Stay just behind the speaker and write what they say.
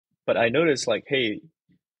But I noticed like, hey,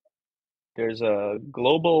 there's a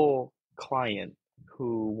global client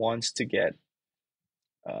who wants to get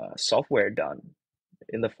software done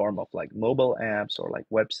in the form of like mobile apps or like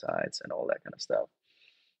websites and all that kind of stuff.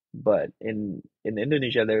 But in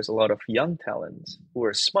Indonesia, there's a lot of young talents who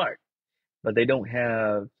are smart, but they don't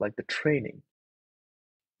have like the training.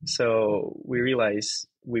 So we realize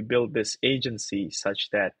we built this agency such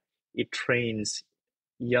that it trains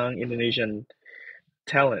young Indonesian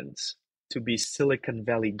talents to be Silicon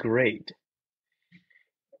Valley grade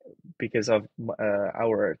because of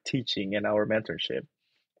our teaching and our mentorship.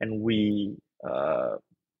 And we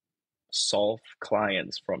solve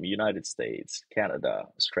clients from United States, Canada,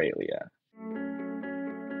 Australia.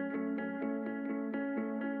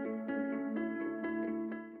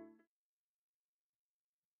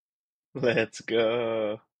 Let's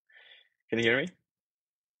go. Can you hear me?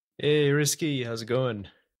 Hey, Rizky, how's it going?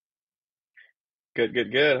 Good,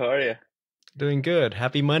 good, good. How are you? Doing good.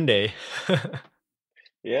 Happy Monday.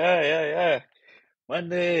 Yeah, yeah, yeah.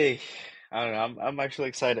 Monday. I don't know. I'm actually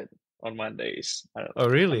excited on Mondays. I don't know. Oh,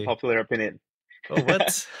 really? Unpopular opinion. Oh,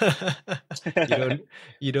 what? You don't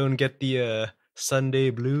you don't get the Sunday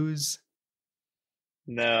blues?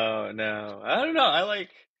 No, no. I don't know. I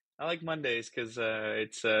like Mondays because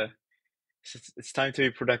it's time to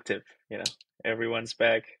be productive, you know. Everyone's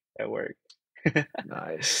back at work.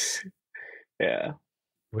 Nice. Yeah.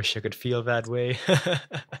 Wish I could feel that way.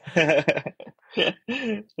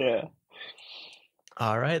 Yeah.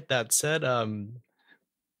 All right, that said, been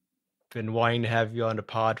wanting to have you on the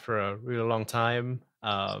pod for a really long time.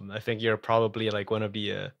 I think you're probably like one of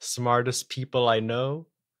the smartest people I know.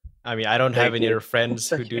 I mean, I don't have Thank any you. other friends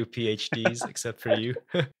who Thank you. do PhDs except for you.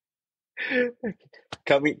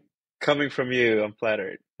 Coming coming from you, I'm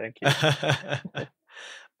flattered. Thank you.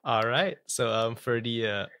 All right. So, for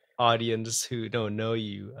the audience who don't know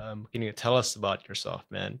you, can you tell us about yourself,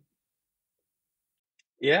 man?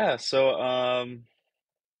 Yeah, so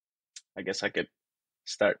I guess I could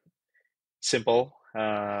start simple.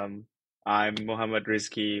 I'm Muhammad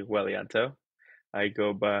Rizky Wellyanto. I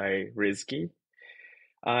go by Rizky.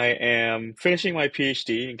 I am finishing my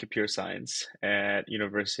PhD in computer science at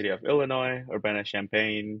University of Illinois,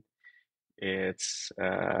 Urbana-Champaign. It's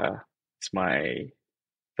my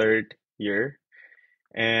third year,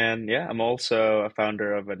 and yeah, I'm also a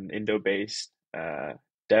founder of an Indo-based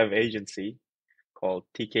dev agency called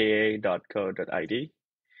TKA.co.id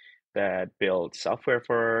that builds software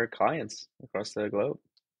for clients across the globe.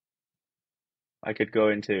 I could go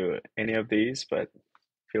into any of these, but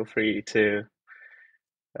feel free to,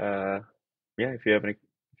 uh, yeah, if you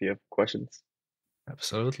have questions.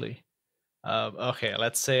 Absolutely. Okay,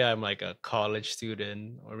 let's say I'm like a college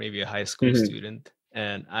student or maybe a high school Mhm. student,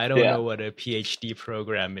 and I don't Yeah, know what a PhD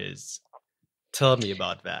program is. Tell me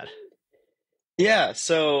about that. yeah.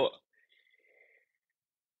 So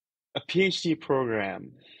a PhD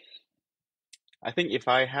program. I think if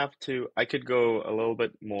I have to, I could go a little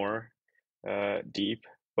bit more deep,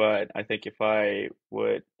 but I think if I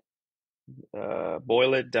would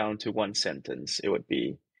boil it down to one sentence, it would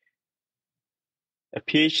be a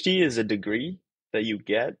PhD is a degree that you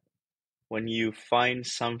get when you find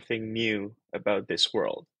something new about this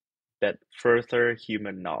world that further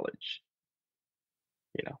human knowledge,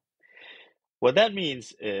 you know. What that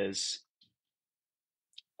means is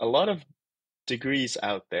a lot of degrees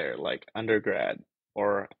out there, like undergrad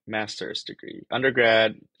or master's degree.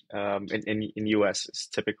 Undergrad in US is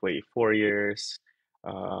typically 4 years.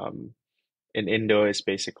 Um, in Indo is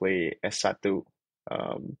basically S1.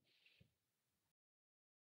 Um,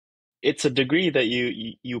 it's a degree that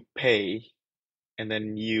you pay and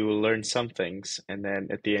then you learn some things and then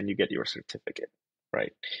at the end you get your certificate,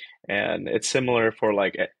 right? And it's similar for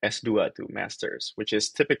like S2 to masters, which is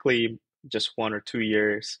typically just 1 or 2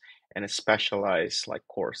 years and it's specialized like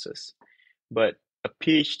courses. But a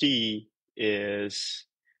PhD is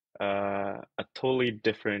a totally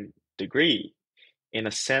different degree. In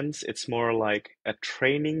a sense, it's more like a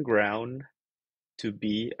training ground to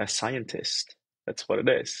be a scientist. That's what it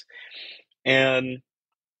is. And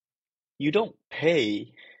you don't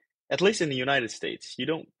pay, at least in the United States, you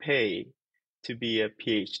don't pay to be a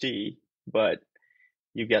PhD, but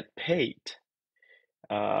you get paid.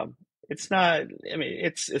 Um, it's not, I mean,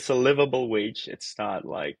 it's a livable wage. It's not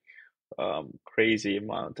like crazy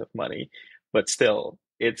amount of money, but still,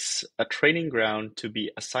 it's a training ground to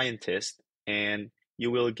be a scientist, and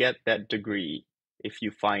you will get that degree if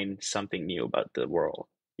you find something new about the world,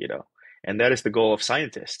 you know. And that is the goal of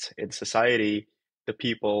scientists in society, the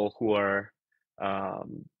people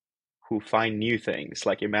um, who find new things.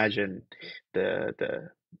 Like imagine the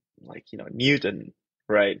like Newton.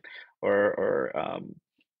 right? Or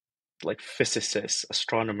like physicists,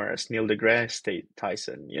 astronomers, Neil deGrasse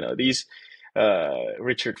Tyson, these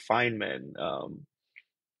Richard Feynman,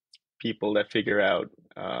 people that figure out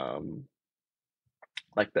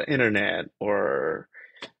like the internet, or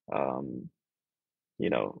um,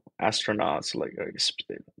 astronauts, like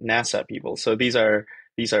NASA people. So these are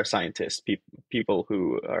scientists, people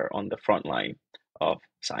who are on the front line of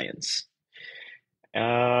science.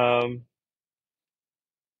 Um,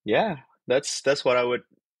 yeah, that's what I would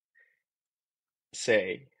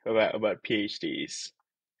say about PhDs.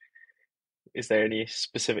 Is there any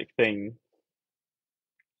specific thing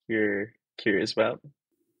you're curious about?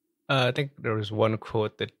 I think there was one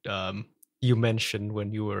quote that you mentioned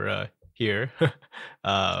when you were here.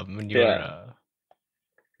 When you were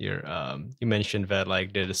Yeah. you mentioned that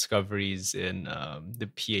like the discoveries in the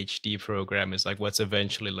PhD program is like what's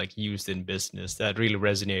eventually like used in business. That really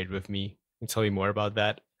resonated with me. Can you tell me more about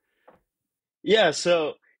that? Yeah,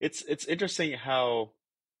 so it's interesting how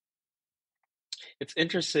it's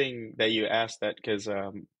interesting that you asked that, because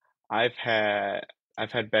I've had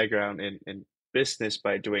I've had background in business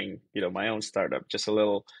by doing, my own startup. Just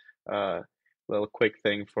a uh little quick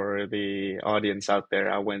thing for the audience out there.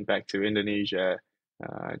 I went back to Indonesia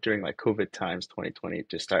during like COVID times 2020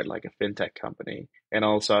 to start like a fintech company. And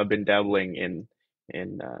also I've been dabbling in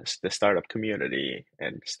the startup community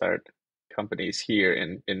and start companies here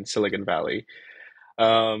in Silicon Valley.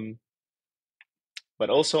 Um, but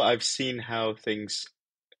also I've seen how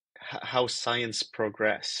science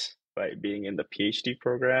progress by being in the PhD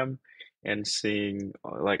program and seeing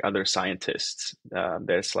like other scientists.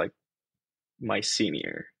 There's like my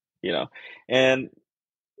senior, you know, and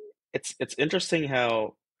it's interesting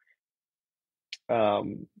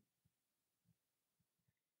um,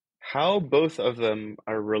 how both of them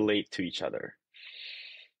are relate to each other.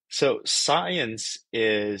 So science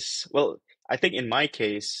is, well, I think in my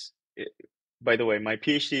case, by the way, my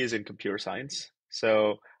PhD is in computer science.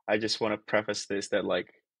 So I just want to preface this that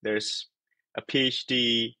like there's a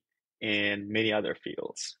PhD in many other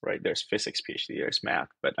fields, right? There's physics PhD, there's math,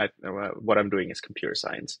 but what I'm doing is computer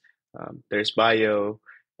science. There's bio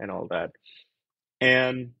and all that.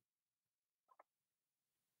 And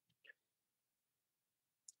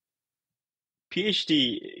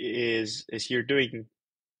PhD is you're doing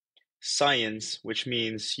science, which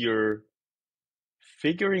means you're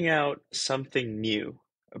figuring out something new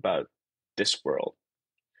about this world,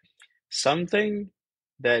 something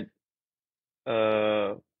that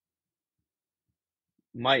uh,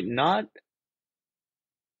 might not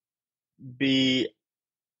be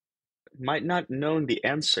might not know the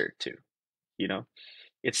answer to. You know,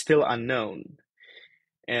 it's still unknown,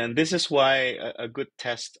 and this is why a good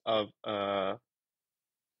test of a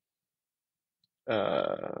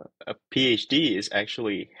PhD is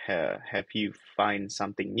actually have you find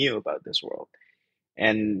something new about this world,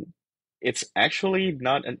 and it's actually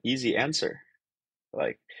not an easy answer.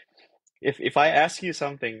 Like if I ask you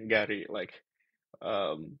something, Gary, like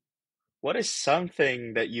um, what is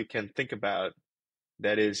something that you can think about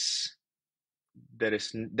that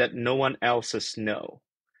that no one else's know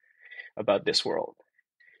about this world?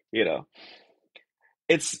 You know,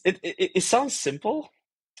 it sounds simple,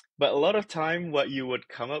 but a lot of time what you would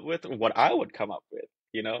come up with, or what I would come up with,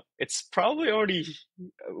 it's probably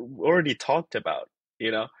already talked about,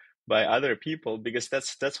 by other people, because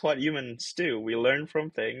that's what humans do. We learn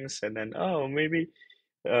from things, and then, oh,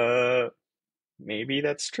 uh maybe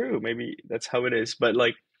that's true. Maybe that's how it is. But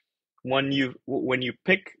like when you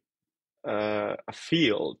pick a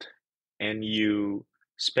field and you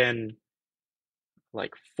spend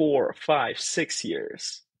like 4, 5, 6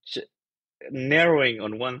 years narrowing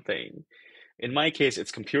on one thing. In my case,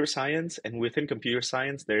 it's computer science, and within computer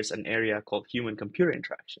science, there's an area called human computer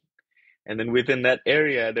interaction. And then within that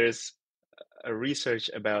area, there's a research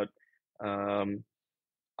about um,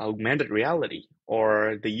 augmented reality,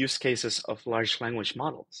 or the use cases of large language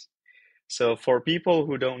models. So for people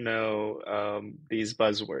who don't know these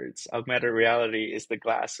buzzwords, augmented reality is the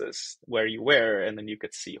glasses where you wear and then you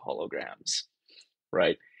could see holograms,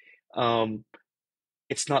 right? Um,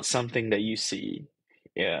 it's not something that you see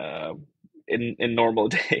uh, in normal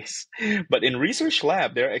days, but in research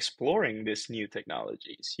lab, they're exploring these new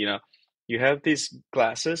technologies. You have these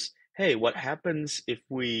glasses. Hey, what happens if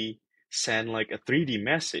we send like a 3D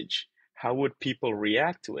message? How would people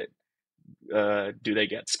react to it? Do they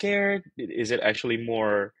get scared? Is it actually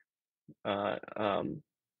more uh, um,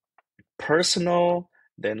 personal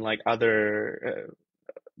than like other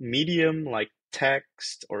medium like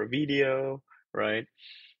text or video, right?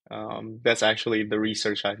 That's actually the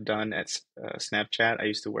research I've done at Snapchat. I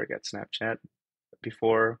used to work at Snapchat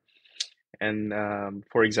before. And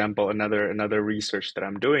for example, another research that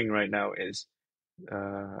I'm doing right now is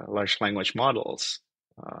large language models.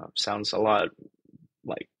 Sounds a lot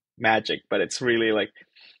like magic, but it's really like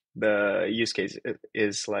the use case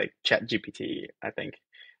is like ChatGPT, I think.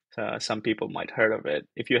 Some people might heard of it.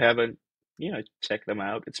 If you haven't, check them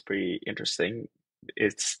out. It's pretty interesting.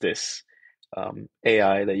 It's this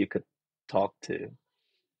AI that you could talk to.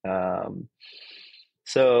 Um,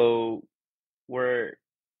 so we're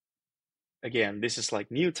again, this is like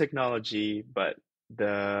new technology, but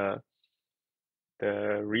the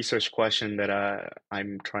the research question that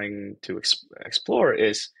I'm trying to explore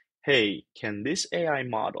is, hey, can these AI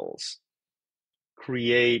models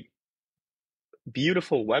create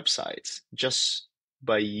beautiful websites just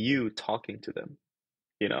by you talking to them?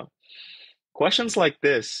 You know, questions like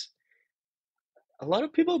this, a lot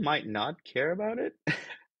of people might not care about it,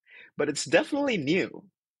 but it's definitely new.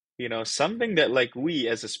 Something that like we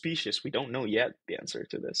as a species, we don't know yet the answer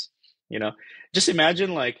to this. You know, just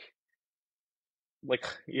imagine like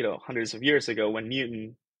hundreds of years ago when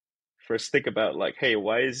Newton first think about like, hey,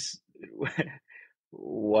 why is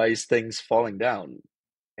things falling down,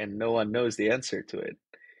 and no one knows the answer to it.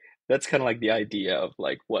 That's kind of like the idea of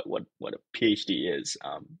like what a PhD is.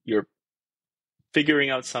 You're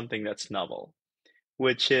figuring out something that's novel,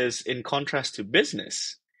 which is in contrast to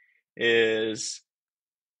business, is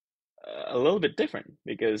a little bit different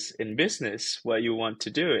because in business, what you want to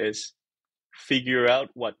do is figure out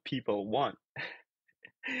what people want.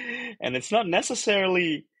 And it's not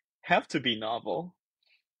necessarily have to be novel.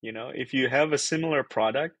 If you have a similar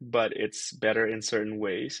product, but it's better in certain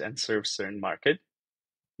ways and serves certain market,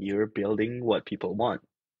 you're building what people want.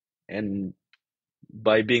 And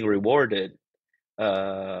by being rewarded,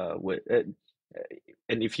 and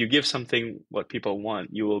if you give something what people want,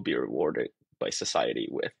 you will be rewarded by society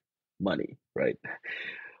with money, right?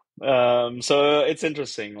 So it's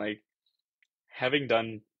interesting, like having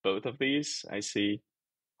done both of these, I see,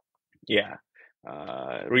 yeah,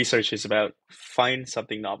 research is about find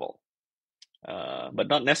something novel, but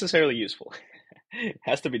not necessarily useful. It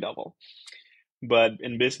has to be novel. But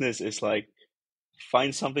in business, it's like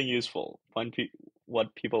find something useful, find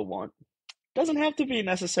what people want. Doesn't have to be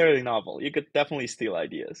necessarily novel. You could definitely steal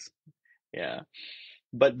ideas. Yeah.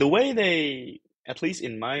 But the way at least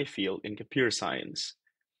in my field, in computer science,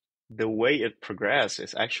 the way it progresses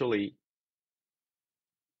is actually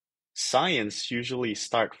science usually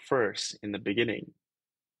start first in the beginning,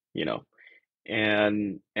 you know,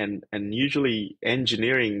 and usually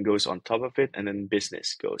engineering goes on top of it, and then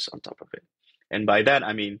business goes on top of it. And by that,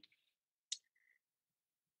 I mean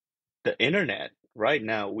the internet right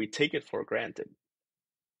now, we take it for granted,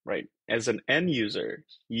 right? As an end user,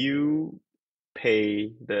 you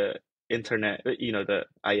pay the internet, the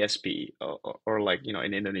ISP, or like,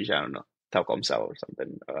 in Indonesia, I don't know, Telkomsel or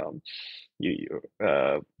something,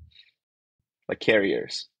 like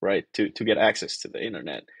carriers, right? To get access to the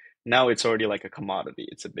internet. Now it's already like a commodity.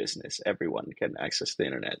 It's a business. Everyone can access the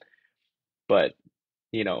internet. But,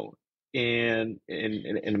 you know, in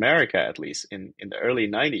America, at least in the early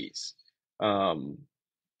 90s, um,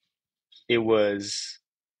 it was,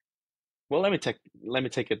 well, let me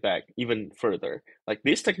take it back even further. Like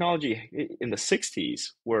this technology in the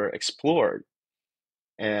 60s were explored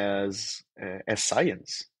as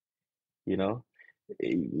science, you know.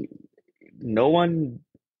 No one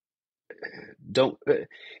don't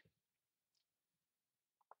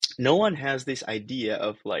no one has this idea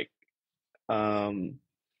of like um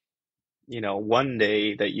one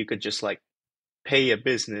day that you could just like pay a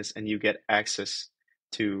business and you get access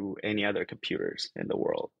to any other computers in the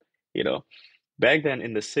world, you know. Back then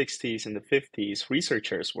in the 60s and the 50s,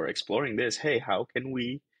 researchers were exploring this. Hey, how can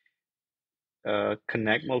we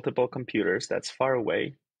connect multiple computers that's far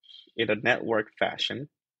away in a network fashion,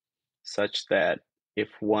 such that if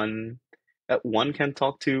one can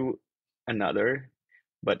talk to another,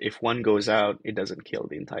 but if one goes out, it doesn't kill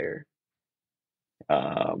the entire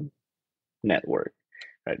um, network,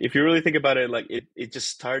 right? If you really think about it, like it just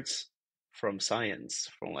starts from science,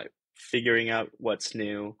 from like figuring out what's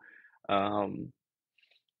new, um,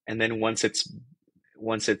 and then once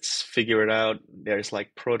it's figured out, there's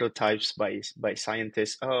like prototypes by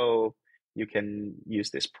scientists. Oh, you can use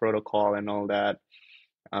this protocol and all that.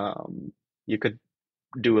 You could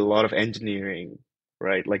do a lot of engineering,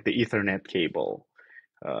 right? Like the Ethernet cable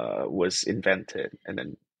was invented, and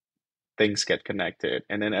then things get connected,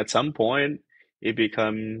 and then at some point it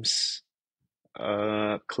becomes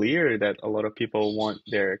clear that a lot of people want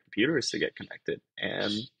their computers to get connected,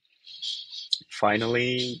 and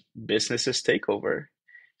finally businesses take over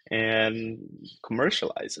and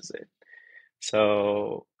commercializes it.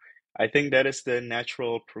 So I think that is the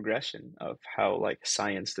natural progression of how like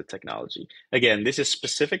science to technology. Again, this is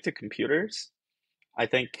specific to computers. I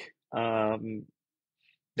think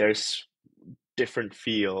there's different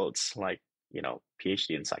fields like PhD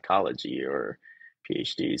in psychology or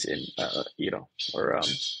PhDs in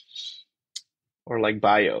or like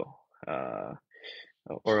bio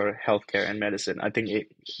or healthcare and medicine. I think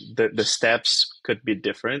the steps could be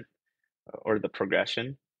different or the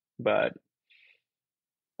progression, but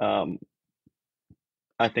um,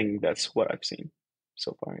 I think that's what I've seen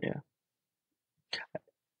so far. Yeah,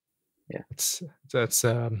 yeah, It's that's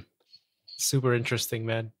super interesting,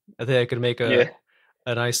 man. I think I could make yeah,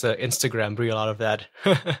 a nice Instagram reel out of that.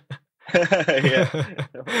 yeah.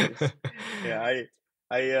 No worries. Yeah, I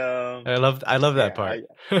I love that yeah, part.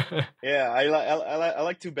 yeah, I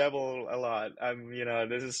like to babble a lot.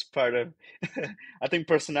 This is part of. I think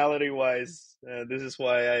personality wise, this is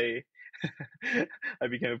why I I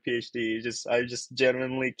became a PhD. I just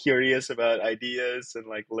genuinely curious about ideas and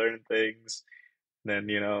like learn things. Then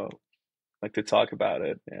like to talk about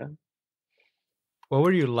it. Yeah. What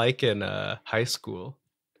were you like in high school?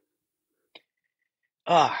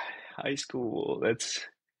 Ah, high school. It's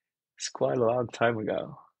quite a long time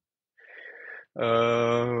ago.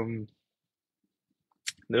 Um,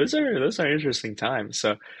 those are interesting times.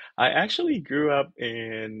 So I grew up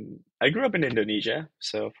in Indonesia.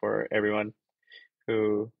 So for everyone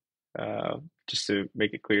who just to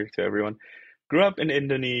make it clear to everyone, grew up in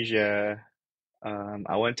Indonesia.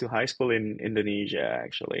 I went to high school in Indonesia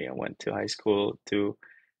actually. I went to high school to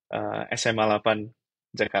SMA 8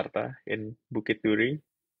 Jakarta in Bukit Duri.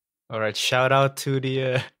 All right, shout out to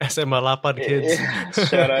the SMA 8 kids.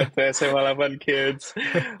 Shout out to SMA 8 kids.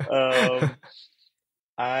 Um,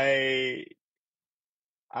 I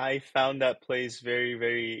I found that place very,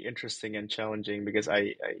 very interesting and challenging because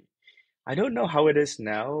I don't know how it is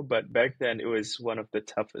now, but back then it was one of the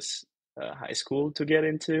toughest high school to get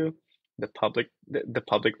into, the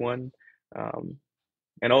public one. Um,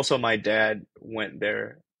 and also my dad went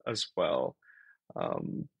there as well.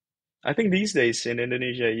 Um, I think these days in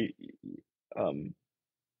Indonesia, um,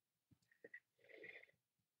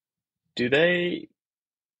 do they?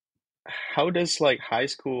 How does like high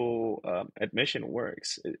school admission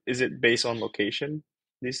works? Is it based on location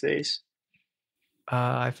these days?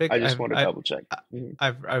 I think I just want to double check. I- Mhm.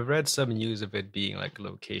 I've read some news of it being like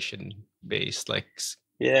location based,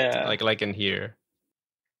 Yeah, like in here.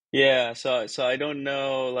 yeah. So I don't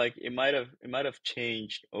know. Like it might have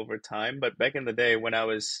changed over time, but back in the day when I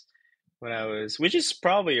was, which is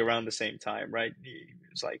probably around the same time, right? It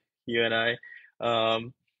was like you and I.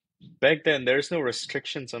 Back then, there's no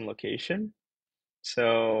restrictions on location,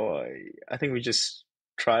 so I think we just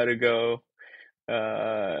try to go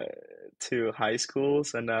uh, to high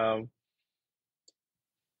schools, and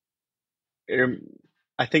it,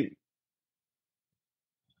 I think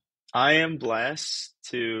I am blessed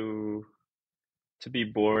to be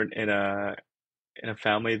born in a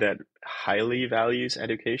family that highly values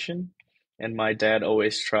education, and my dad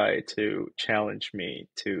always tried to challenge me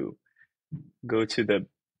to go to the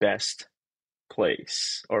best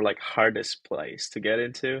place or like hardest place to get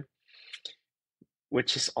into,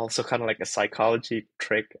 which is also kind of like a psychology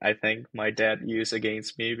trick I think my dad used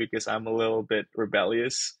against me because I'm a little bit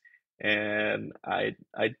rebellious and I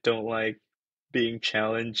don't like being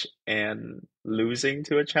challenged and losing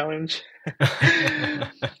to a challenge.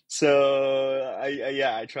 So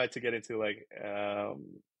yeah, I tried to get into like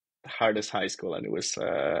the hardest high school and it was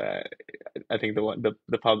I think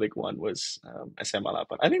the public one was SMA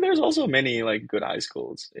 8. I think there's also many like good high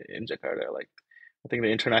schools in Jakarta. Like I think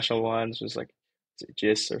the international ones was like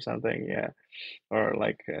GIS or something, yeah, or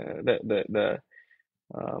like the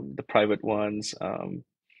private ones,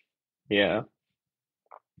 yeah.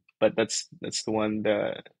 But that's the one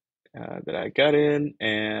that I got in,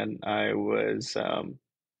 and I was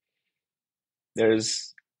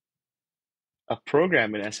there's a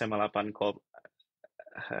program in SMA 8 called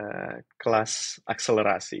kelas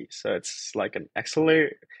akselerasi. So it's like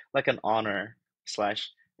an honor slash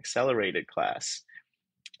accelerated class,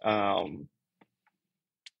 um,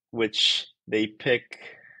 which they pick,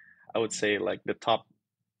 I would say like the top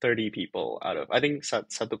 30 people out of, I think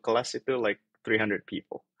satu kelas itu like 300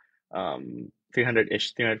 people,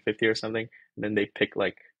 300-ish, 350 or something. And then they pick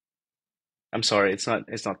like, I'm sorry, it's not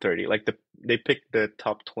 30. Like they pick the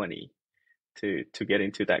top 20 to get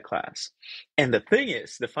into that class. And the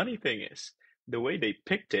funny thing is, the way they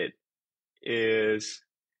picked it is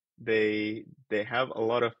they have a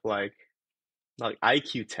lot of like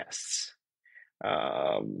IQ tests.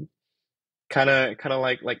 Um, kind of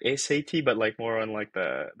like SAT, but like more on like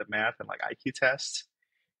the math and like IQ tests.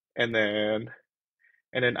 And then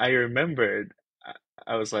I remembered I,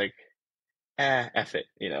 I was like, F it,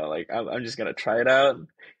 like I'm just gonna try it out.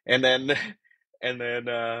 And then and then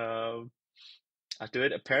I do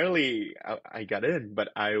it. Apparently, I got in, but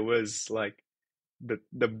I was like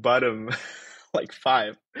the bottom like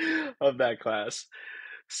five of that class.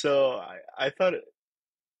 So I thought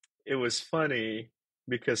it was funny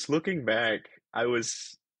because looking back, I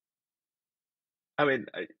was. I mean,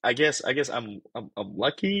 I guess I'm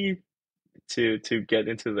lucky to get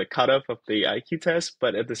into the cutoff of the IQ test,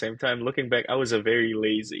 but at the same time, looking back, I was a very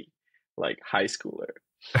lazy, like high schooler.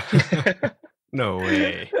 No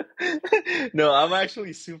way. No, I'm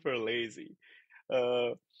actually super lazy.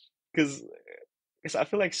 Uh, because I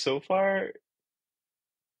feel like so far,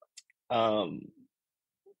 um,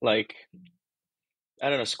 like I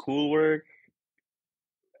don't know, schoolwork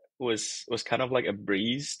was kind of like a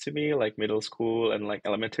breeze to me, like middle school and like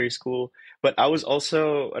elementary school. But I was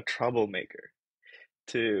also a troublemaker.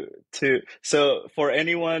 So for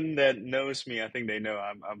anyone that knows me, I think they know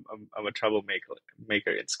I'm a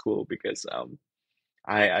troublemaker in school because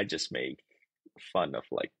I just make fun of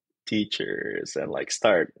like teachers and like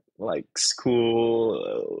start like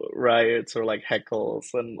school riots or like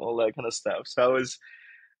heckles and all that kind of stuff. So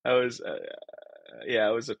I was yeah,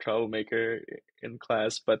 I was a troublemaker in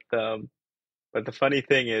class, but the funny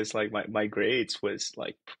thing is like my grades was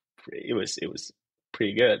like it was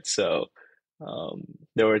pretty good. So um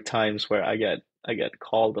there were times where I get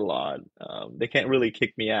called a lot. They can't really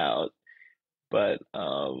kick me out, but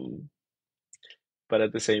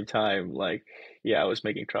at the same time, like, yeah, I was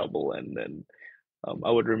making trouble. And then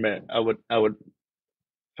I would remember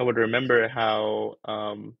how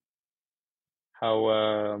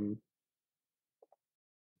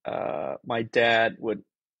my dad would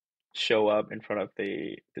show up in front of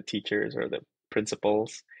the teachers or the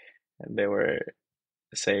principals, and they were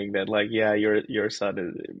saying that like, yeah, your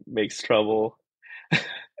son makes trouble.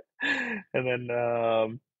 And then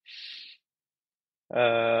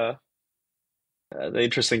uh the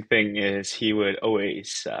interesting thing is he would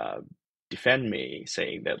always defend me,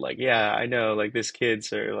 saying that like, yeah, I know, like this kid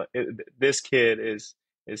is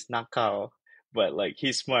nakal, but like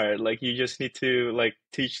he's smart. Like you just need to like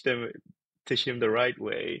teach him the right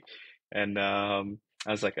way. And I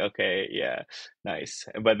was like, okay, yeah, nice.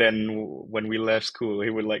 But then when we left school, he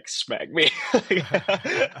would like smack me,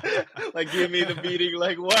 like give me the beating.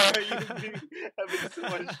 Like, why are you having so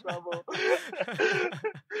much trouble?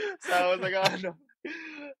 So I was like, oh no.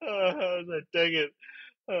 I was like, dang it.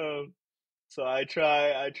 Um, so I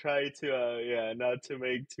try to, yeah, not to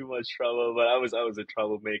make too much trouble, but I was a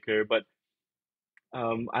troublemaker. But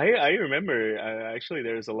I remember actually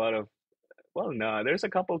there's a lot of, well, no, there's a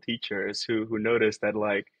couple teachers who noticed that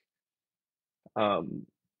um,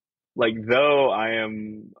 like though I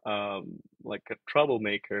am like a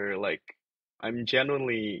troublemaker, like I'm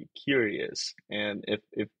genuinely curious. And if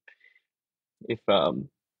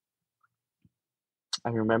I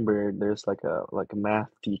remember there's like a math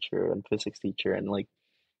teacher and physics teacher and like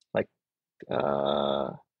uh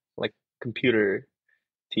like computer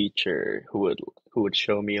teacher who would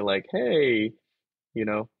show me like, hey, you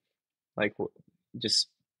know, like just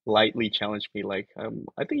lightly challenge me like,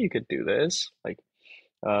 I think you could do this, like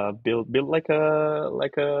build like a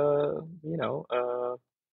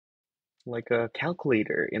like a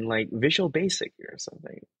calculator in like Visual Basic or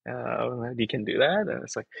something. You can do that. And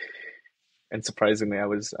it's like, and surprisingly, I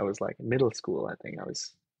was like middle school. I think I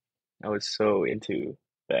was so into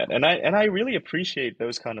that. And I really appreciate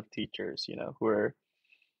those kind of teachers, who are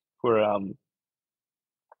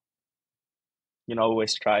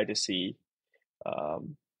always try to see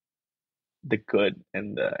um the good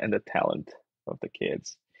and the talent of the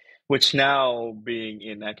kids. Which now, being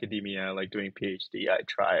in academia, like doing PhD, I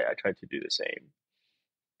try to do the same.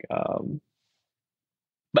 Um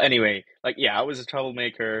but anyway, like, yeah, I was a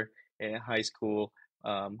troublemaker in high school,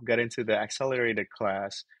 got into the accelerated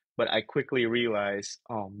class, but I quickly realized,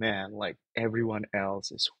 oh man, like everyone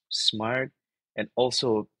else is smart and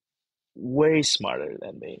also way smarter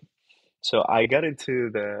than me. So I got into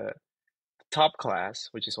the top class,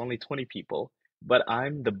 which is only 20 people, but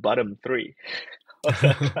I'm the bottom three of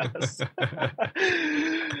that class.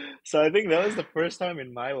 So I think that was the first time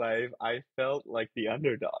in my life I felt like the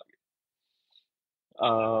underdog.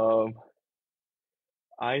 Um,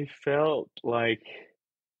 I felt like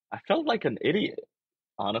an idiot,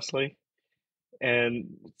 honestly.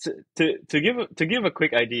 And to give a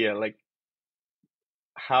quick idea, like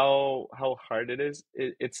how hard it is,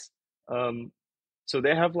 it's um so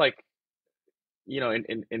they have like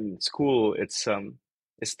in school it's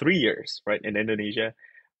 3 years, right? In Indonesia.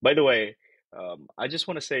 By the way, I just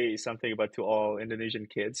want to say something about to all Indonesian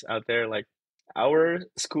kids out there. Like our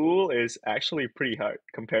school is actually pretty hard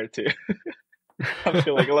compared to I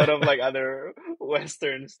feel like a lot of like other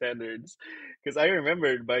Western standards. Because I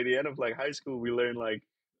remembered by the end of like high school, we learned like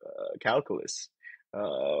calculus.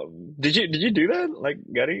 Did you do that like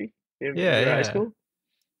Gary in Yeah, your high yeah. school?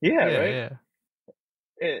 Yeah, Yeah, right. yeah.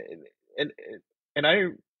 And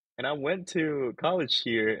and and I went to college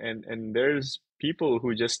here, and there's people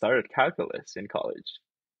who just started calculus in college,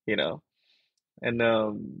 you know, and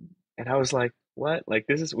I was like, what? Like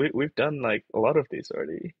this is we've done like a lot of these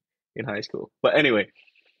already in high school. But anyway,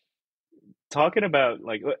 talking about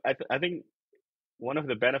like I think one of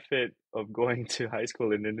the benefit of going to high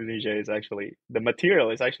school in Indonesia is actually the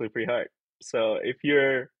material is actually pretty hard. So if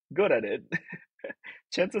you're good at it,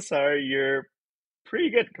 chances are you're pretty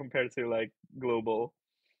good compared to like global,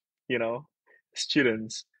 you know,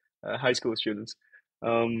 students, high school students.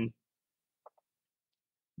 Um,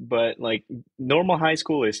 but like normal high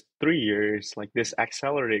school is 3 years. Like this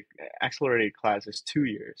accelerated class is 2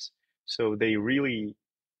 years. So they really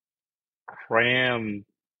cram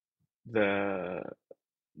the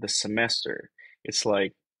the semester. It's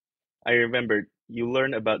like I remember you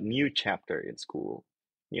learn about new chapter in school.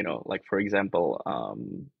 Like for example,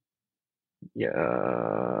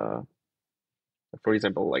 yeah, for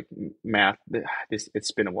example, like math. This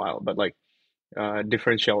it's been a while, but like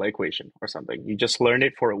differential equation or something. You just learn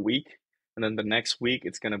it for a week, and then the next week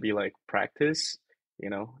it's gonna be like practice, you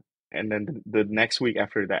know, and then the next week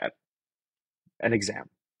after that, an exam.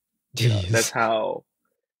 That's Jeez. how,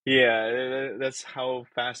 yeah, that's how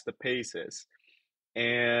fast the pace is.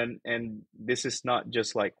 And this is not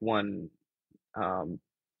just like one um,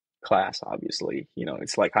 class, obviously.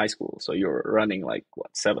 It's like high school, so you're running like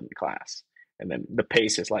what, seven class, and then the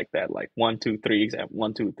pace is like that, like 1, 2, 3 exam,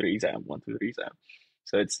 1, 2, 3 exam, 1, 2, 3 exam.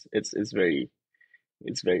 So it's very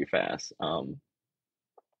fast.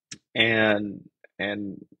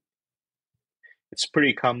 And it's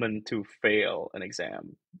pretty common to fail an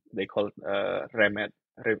exam. They call it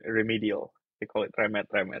remedial. They call it remet.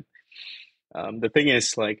 The thing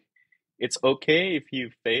is, like, it's okay if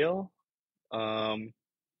you fail, um,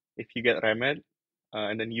 if you get remet,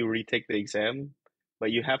 and then you retake the exam,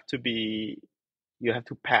 but you have to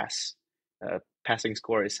pass. Passing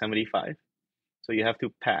score is 75, so you have to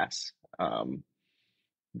pass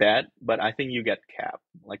that. But I think you get capped.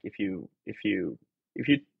 Like if you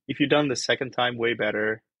done the second time way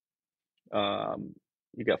better,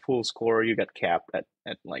 you get full score. You get capped at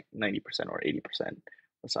like 90% or 80%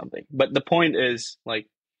 or something. But the point is like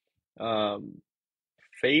um,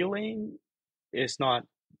 failing is not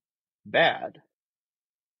bad,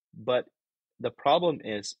 but the problem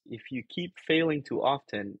is if you keep failing too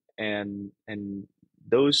often, and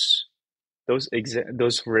those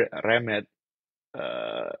remet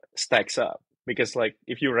stacks up, because like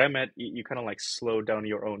if you remet, you kind of like slow down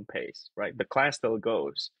your own pace, right? The class still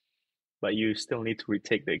goes, but you still need to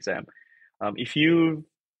retake the exam. If you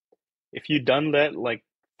done that like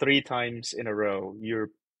three times in a row,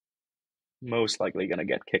 you're most likely gonna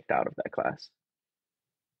get kicked out of that class.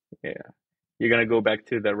 Yeah, you're gonna go back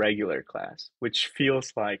to the regular class, which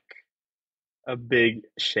feels like a big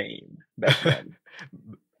shame back then.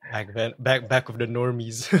 Back then, back of the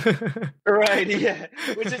normies. Right, yeah.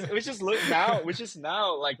 Which is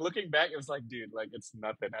now like looking back, it was like, dude, like it's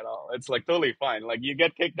nothing at all. It's like totally fine. Like you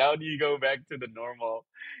get kicked out, you go back to the normal,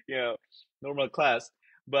 you know, normal class.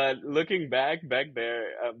 But looking back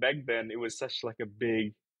then, it was such like a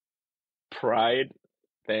big pride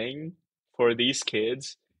thing for these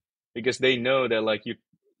kids because they know that like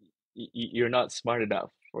you're not smart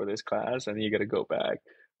enough for this class and you got to go back.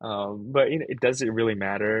 But it doesn't really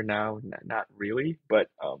matter now, not really. But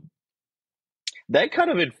that kind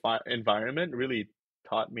of environment really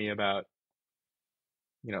taught me you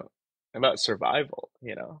know about survival,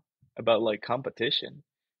 about like competition.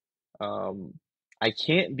 Um, I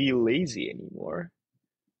can't be lazy anymore,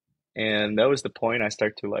 and that was the point I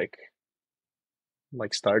start to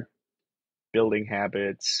start building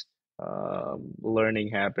habits, learning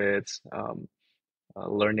habits,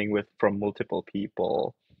 learning with from multiple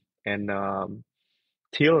people, and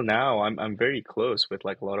till now, I'm very close with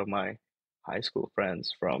like a lot of my high school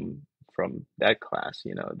friends from that class.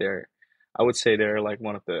 I would say they're like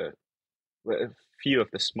one of the a few of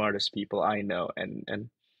the smartest people I know, and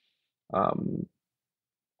um,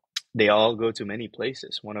 they all go to many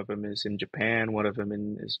places. One of them is in Japan, one of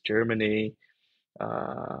them is Germany.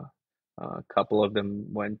 Uh, a couple of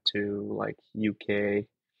them went to like UK.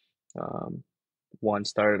 Um, one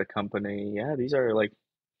started a company. Yeah, these are like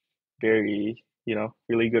very,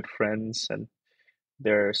 really good friends, and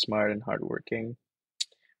they're smart and hardworking.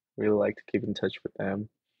 Really like to keep in touch with them.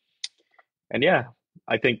 And yeah,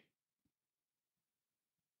 I think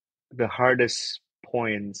the hardest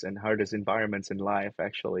points and hardest environments in life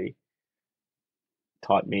actually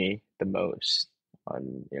taught me the most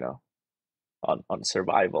on, on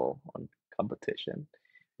survival, on competition,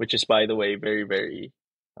 which is, by the way, very, very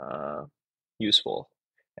uh, useful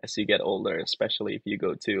as you get older, especially if you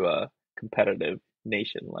go to a competitive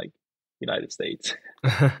nation like United States.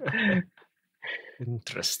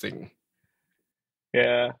 Interesting.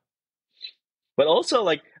 Yeah, but also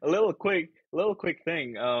like a little quick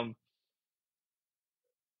thing.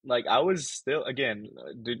 Like I was still again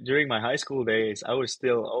during my high school days, I was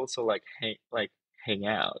still also like hang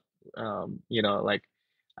out. Like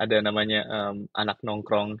ada namanya anak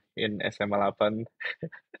nongkrong in SMA 8.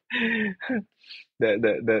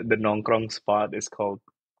 The nongkrong spot is called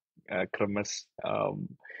Kremes.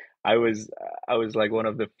 I was I was like one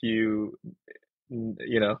of the you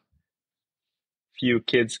know, few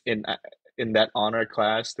kids in that honor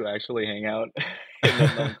class to actually hang out in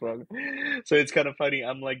that nongkrong. So it's kind of funny.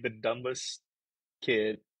 I'm like the dumbest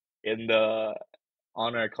kid in the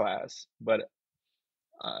honor class, but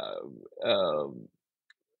uh, um,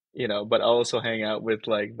 but I also hang out with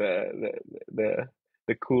like the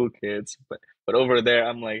the cool kids. But over there,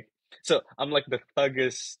 I'm like the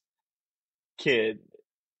thuggest kid,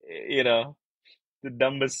 you know, the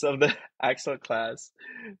dumbest of the Axel class,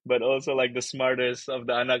 but also like the smartest of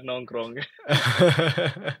the anak nongkrong.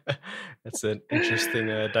 That's an interesting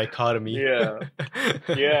dichotomy. Yeah,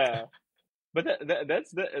 yeah. But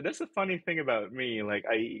that's the funny thing about me. Like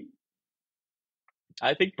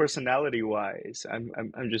I think personality wise, I'm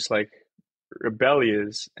just like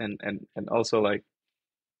rebellious and also like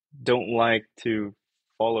don't like to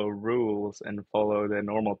follow rules and follow the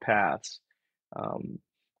normal paths. Um,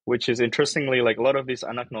 which is interestingly like a lot of these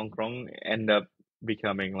anak nongkrong end up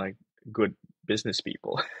becoming like good business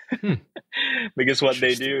people Hmm, because what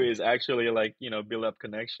they do interesting. is actually like build up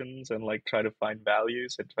connections and like try to find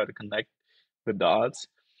values and try to connect the dots.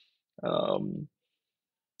 Um,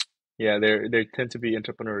 yeah, they tend to be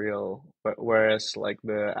entrepreneurial, but whereas like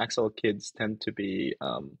the Axel kids tend to be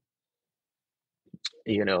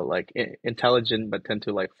like intelligent but tend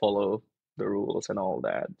to like follow the rules and all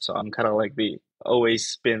that. So I'm kind of like the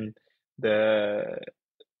always been the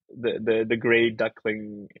the gray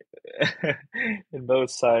duckling in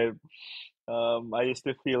both sides. I used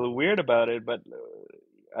to feel weird about it, but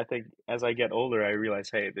I think as I get older, I realize,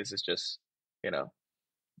 hey, this is just, you know,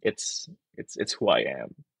 it's who I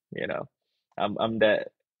am. You know, I'm that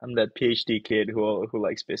PhD kid who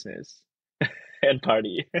likes business and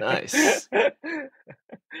party. Nice.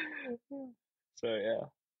 So yeah.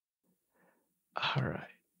 All right.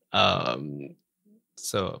 Um,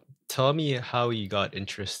 so tell me how you got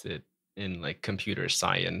interested in like computer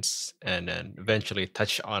science and then eventually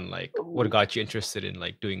touch on like what Ooh, got you interested in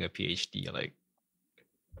like doing a PhD. Like,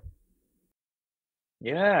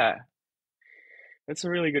 yeah, that's a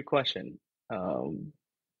really good question. Um,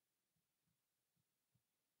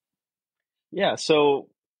 yeah, so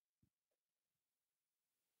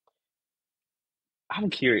I'm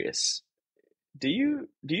curious. Do you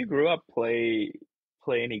grow up play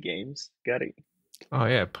any games, Gary? oh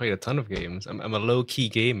yeah, I played a ton of games. I'm a low key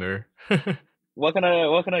gamer. What kind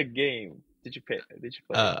of game did you play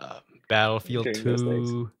uh, Battlefield during those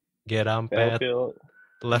days? 2, Get On Pet, Battlefield,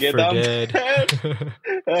 Left Get 4 Down Dead. Bad.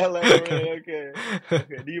 Left 4 Dead. Okay, okay.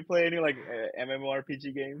 Do you play any like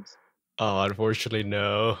MMORPG games? Oh, unfortunately,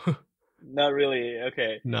 no. Not really.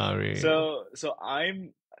 Okay. Not really. So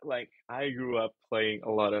I'm like I grew up playing a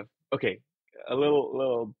lot of okay, a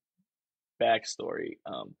little backstory.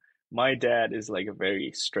 My dad is like a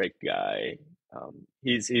very strict guy.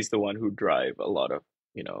 He's the one who drive a lot of,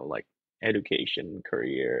 like education,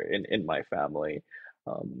 career in my family.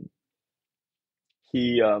 Um,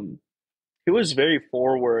 he was very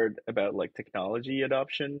forward about like technology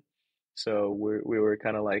adoption. So we were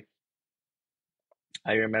kind of like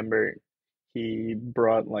I remember he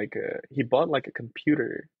bought like a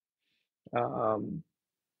computer um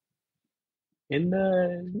in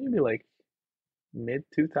the maybe like mid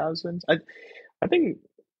 2000s. I think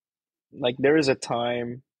like there is a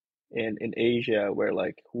time in Asia where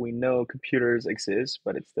like we know computers exist,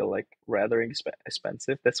 but it's still like rather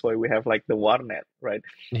expensive. That's why we have like the Warnet, right?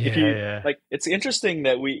 If Yeah, you yeah. like, it's interesting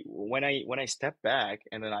that we when I step back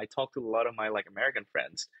and then I talk to a lot of my like American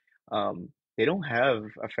friends, they don't have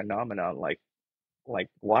a phenomenon like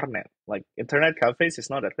Warnet, like internet cafes is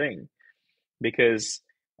not a thing because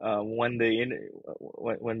when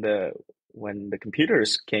when the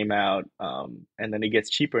computers came out, and then it gets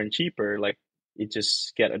cheaper and cheaper, like it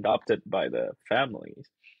just get adopted by the families,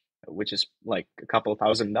 which is like a couple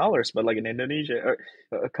 $1,000, but like in Indonesia, or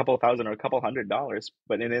a couple thousand or a couple $100,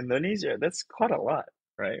 but in Indonesia, that's quite a lot,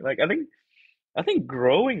 right? Like I think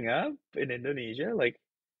growing up in Indonesia, like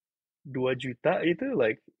 2 juta itu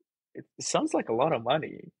like it sounds like a lot of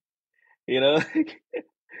money, you know?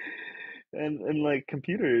 And like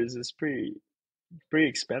computers is pretty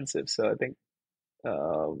expensive, so I think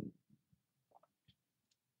um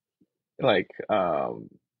like um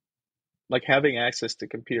like having access to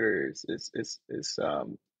computers is a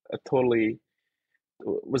totally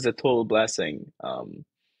was a total blessing.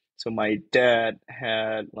 So my dad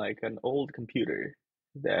had like an old computer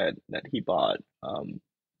that he bought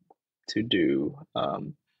to do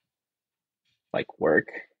like work,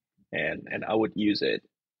 and I would use it.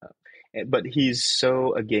 But he's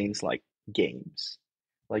so against like games.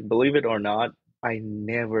 Like believe it or not, I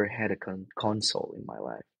never had a console in my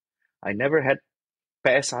life. I never had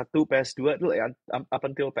PS1, PS2 dulu ya, up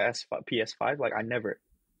until PS5, like I never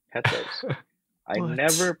had those. I What?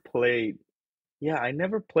 never played, yeah, I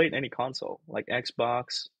never played any console, like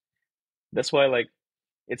Xbox. That's why like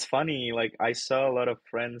it's funny, like I saw a lot of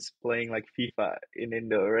friends playing like FIFA in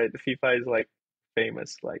Indo, right? The FIFA is like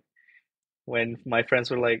famous. Like when my friends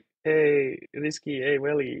were like, "Hey, Rizky, hey,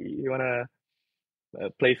 Welly, you wanna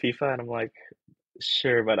play FIFA?" And I'm like,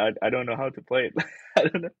 "Sure, but I don't know how to play it." I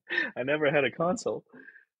don't know. I never had a console.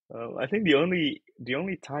 I think the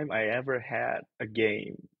only time I ever had a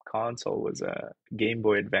game console was a Game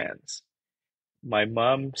Boy Advance. My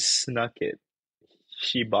mom snuck it.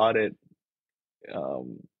 She bought it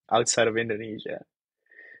outside of Indonesia,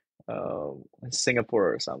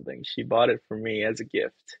 Singapore or something. She bought it for me as a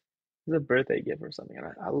gift. It was a birthday gift or something. And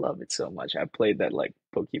I love it so much. I played that like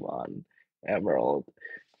Pokemon Emerald.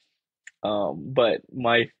 But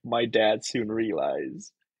my dad soon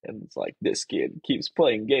realized, and it's like this kid keeps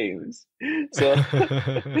playing games, so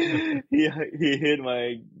he hid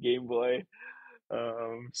my Game Boy,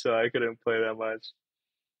 so I couldn't play that much.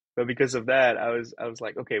 But because of that, I was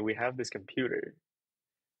like, okay, we have this computer,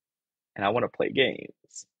 and I want to play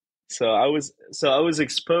games. So I was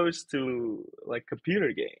exposed to like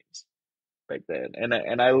computer games back then,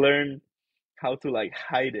 and I learned how to like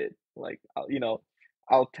hide it, like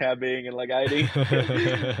alt tabbing and like hiding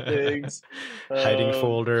things, Hiding um,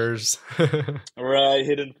 folders. right,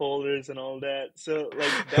 hidden folders and all that. So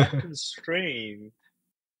like that constraint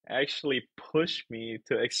actually pushed me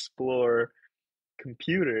to explore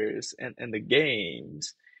computers and the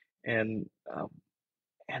games, and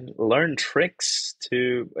and learn tricks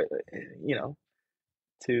to you know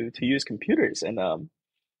to use computers. And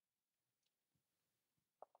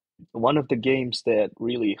one of the games that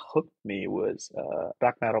really hooked me was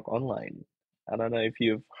Ragnarok Online. I don't know if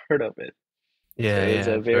you've heard of it. So Yeah,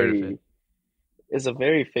 yeah, I've heard of it. it's a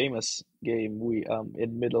very famous game. We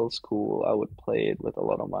in middle school I would play it with a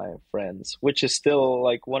lot of my friends, which is still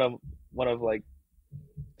like one of like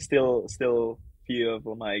still few of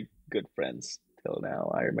my good friends till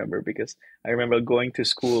now. I remember because I remember going to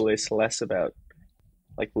school is less about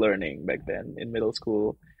like learning back then in middle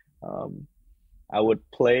school. Um, I would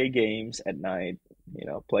play games at night,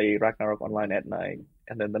 play Ragnarok online at night,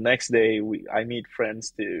 and then the next day I meet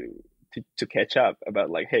friends to catch up about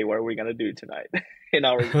like, hey, what are we gonna do tonight in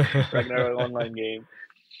our Ragnarok online game?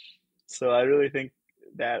 So I really think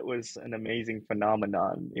that was an amazing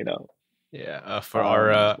phenomenon, Yeah, for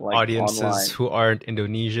our like audiences online. who aren't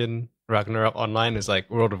Indonesian, Ragnarok Online is like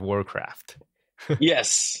World of Warcraft.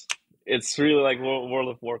 Yes, it's really like World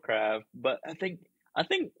of Warcraft, but I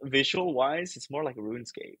think visual wise, it's more like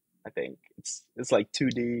RuneScape. I think it's like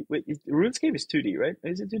 2D. Wait, RuneScape is 2D, right?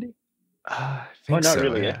 Is it 2D? I Oh, think not so,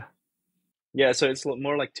 really. yeah. Yeah, so it's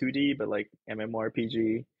more like 2D, but like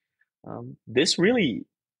MMORPG. This really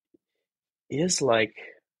is like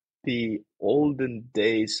the olden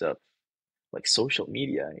days of like social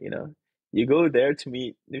media, You go there to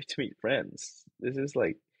meet friends. This is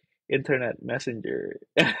like internet messenger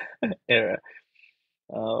era.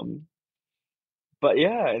 Um, but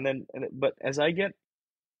yeah, but as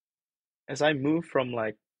I move from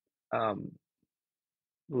like um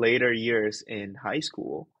later years in high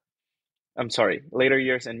school, I'm sorry, later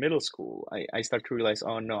years in middle school, I start to realize,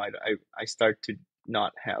 oh no, I start to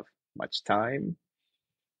not have much time,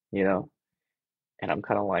 you know, and I'm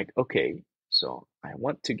kind of like, okay, so I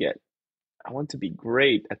want to be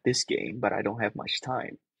great at this game, but I don't have much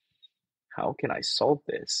time. How can I solve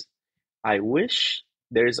this? I wish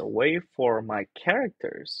there's a way for my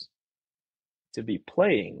characters to be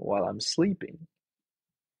playing while I'm sleeping.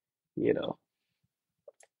 you know.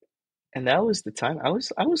 And that was the time I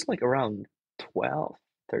was like around 12,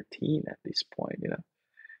 13 at this point,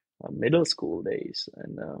 middle school days.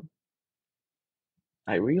 And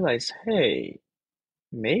I realized, hey,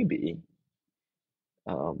 maybe,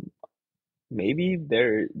 um, maybe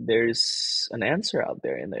there's an answer out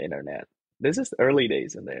there in the internet. This is early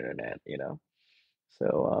days in the internet.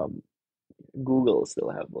 So Google still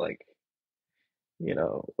have like,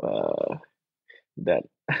 that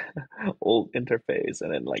old interface,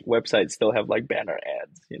 and then like websites still have like banner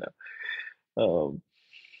ads. So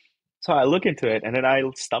I look into it, and then I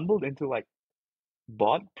stumbled into like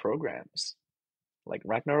bot programs, like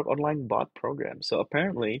Ragnarok Online bot programs. So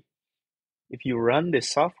apparently, if you run this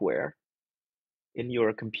software in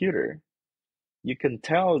your computer, you can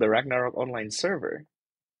tell the Ragnarok Online server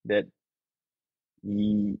that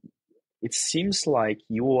ye it seems like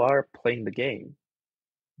you are playing the game,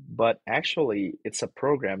 but actually it's a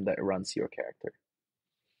program that runs your character.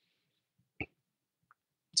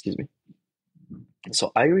 Excuse me.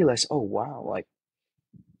 So I realized, oh wow, like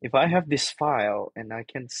if I have this file and I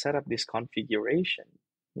can set up this configuration,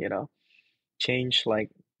 you know, change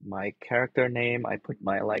like my character name, I put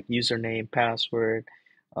my like username, password,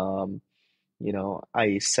 um,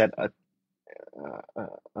 I set a,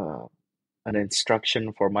 a an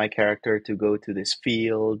instruction for my character to go to this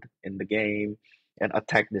field in the game and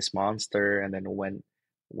attack this monster, and then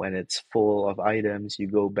when it's full of items, you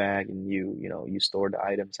go back and you store the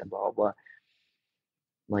items and blah blah blah.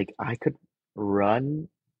 Like I could run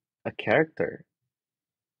a character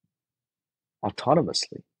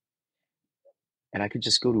autonomously, and I could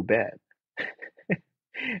just go to bed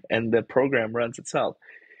and the program runs itself.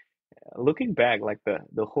 Looking back, like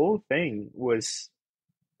the whole thing was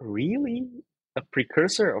really a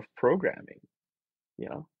precursor of programming, you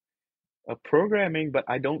know, a programming, but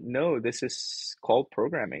I don't know this is called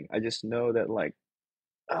programming. I just know that like,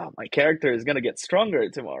 oh, my character is gonna get stronger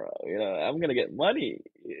tomorrow. I'm gonna get money.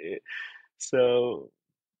 So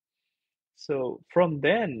so from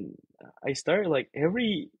then, I started like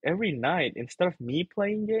every night, instead of me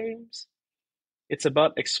playing games, it's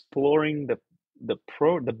about exploring the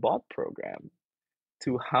bot program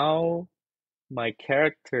to how my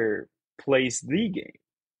character plays the game.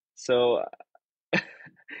 So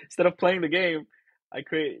instead of playing the game,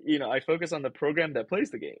 I focus on the program that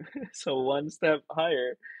plays the game. So one step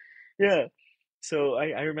higher. Yeah. So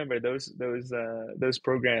I remember those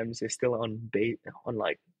programs is still on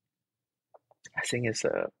like, I think it's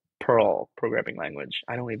a Perl programming language.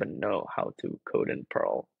 I don't even know how to code in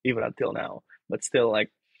Perl even until now, but still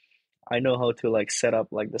like I know how to like set up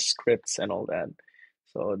like the scripts and all that.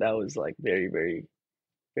 So that was like very, very,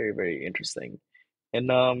 very, very interesting. And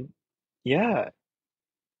yeah,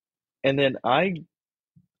 and then I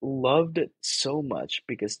loved it so much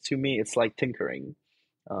because to me it's like tinkering.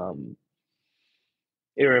 Um,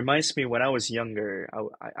 it reminds me when I was younger,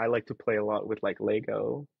 I like to play a lot with like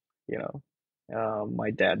Lego, you know.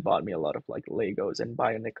 My dad bought me a lot of like Legos and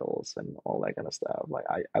Bionicles and all that kind of stuff. Like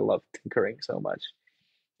I love tinkering so much.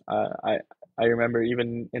 I remember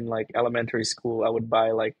even in like elementary school, I would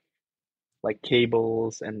buy like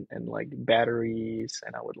cables and like batteries,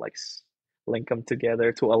 and I would like link them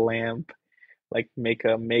together to a lamp, like make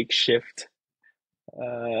a makeshift,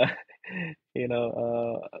 uh,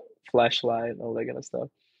 flashlight, all that kind of stuff.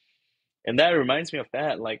 And that reminds me of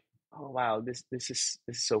that. Like, oh wow, this is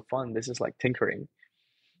so fun. This is like tinkering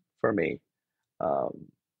for me. Um,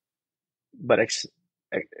 but ex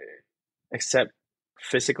except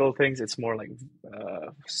physical things, it's more like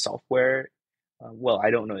software. Well, I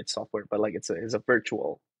don't know it's software, but like it's a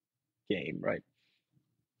virtual game, right?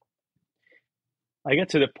 I get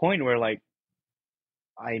to the point where like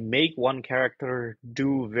I make one character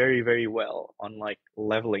do very, very well on like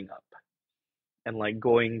leveling up and like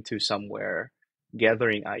going to somewhere,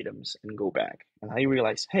 gathering items and go back. And I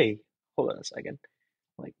realize, hey, hold on a second.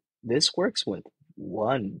 Like this works with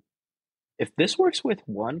one. If this works with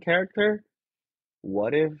one character,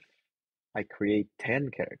 what if I create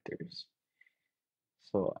 10 characters?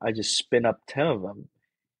 So I just spin up 10 of them,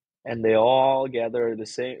 and they all gather the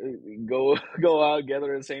same, go go out,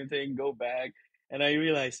 gather the same thing, go back. And I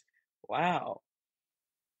realize, wow,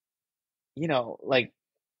 like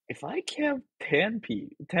if I have 10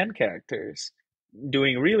 characters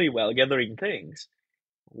doing really well, gathering things,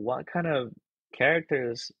 what kind of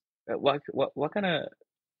characters, what kind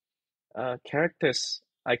of characters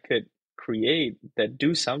I could create that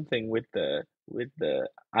do something with the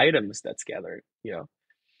items that's gathered.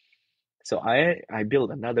 So I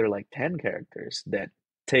build another like 10 characters that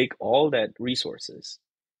take all that resources,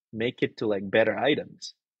 make it to like better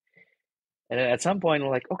items, And then at some point, I'm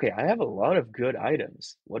like, okay, I have a lot of good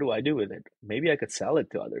items. What do I do with it? Maybe I could sell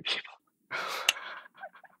it to other people.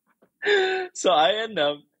 So I end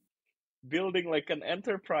up building like an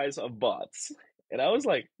enterprise of bots. And I was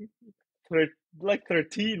like, thir like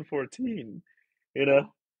 13, 14, you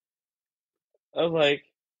know? I was like,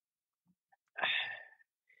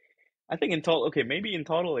 I think in total, okay, maybe in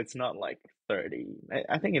total it's not like 30.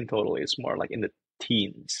 I think in total it's more like in the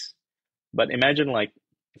teens. But imagine like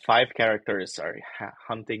five characters are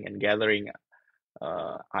hunting and gathering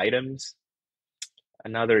items.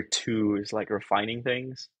 Another two is like refining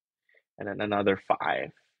things, and then another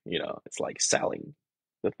five, it's like selling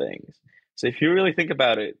the things. So if you really think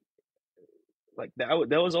about it, like that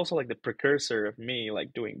was also like the precursor of me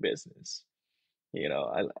like doing business.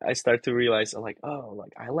 I start to realize like, oh,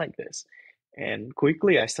 like I like this, and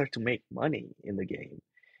quickly I start to make money in the game,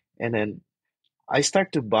 and then I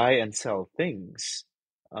start to buy and sell things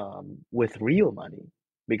with real money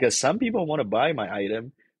because some people want to buy my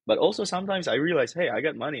item, but also sometimes I realize, hey, I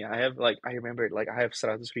got money. I have like I remember like I have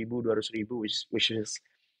 100 ribu, 200 ribu, which is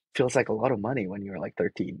feels like a lot of money when you're like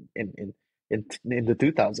 13 in the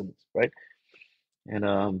 2000s, right? And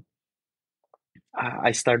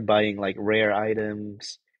I start buying like rare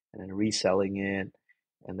items and then reselling it,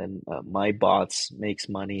 and then my bots makes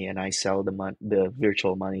money, and I sell the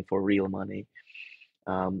virtual money for real money,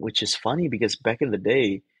 which is funny because back in the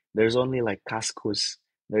day, there's only like Kaskus.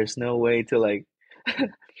 There's no way to like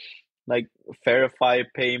verify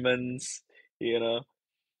payments, you know.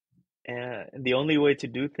 And the only way to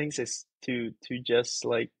do things is to just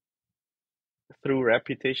like through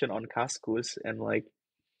reputation on Kaskus and like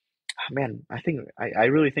man, I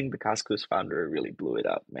really think the Kaskus founder really blew it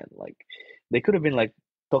up, man. Like they could have been like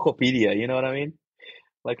Tokopedia, you know what I mean?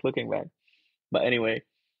 Like looking back. But anyway,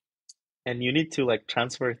 and you need to like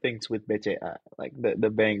transfer things with BCA, like the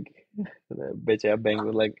bank, the BCA bank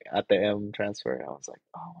with like ATM transfer. I was like,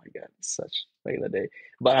 oh my God, it's such regular day.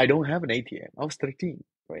 But I don't have an ATM. I was 13,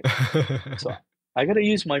 right? So I gotta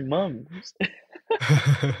use my mom's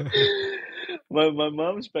my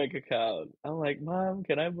mom's bank account. I'm like, Mom,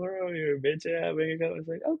 can I borrow your BCA bank account? I was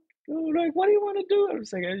like, oh, like what do you want to do? I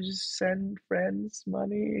was like, I just send friends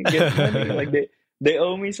money, get money, like they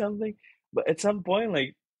owe me something. But at some point,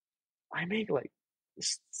 like I make like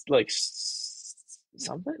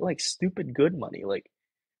something like stupid good money. Like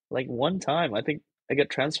one time, I think I got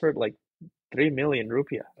transferred like 3 million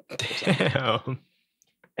rupiah or something. Damn.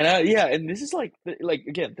 And yeah, and this is like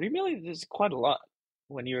again, 3 million is quite a lot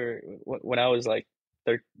when I was like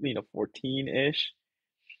 13, 14-ish,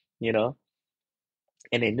 you know,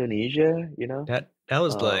 in Indonesia, That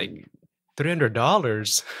was like um,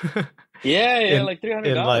 $300 yeah, yeah, in like three hundred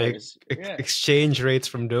in like dollars, yeah. exchange rates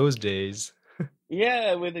from those days.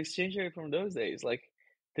 Yeah, with exchange rate from those days, like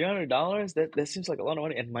 $300, that seems like a lot of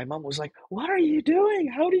money. And my mom was like, "What are you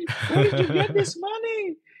doing? Where did you get this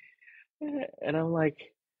money?" And I'm like,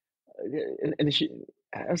 and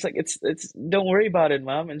I was like, "It's don't worry about it,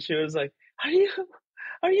 mom." And she was like,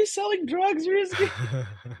 "Are you selling drugs, Rizky?"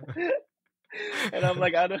 And I'm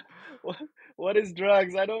like, "I don't. What, what is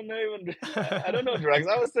drugs? I don't know even. I don't know drugs.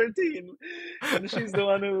 I was 13." And she's the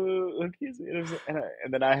one who accused me.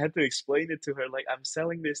 And then I had to explain it to her, like I'm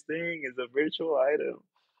selling this thing as a virtual item.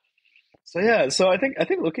 So yeah, so I think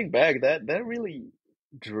looking back, that really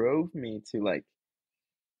drove me to like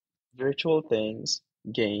virtual things,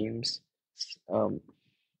 games. Um,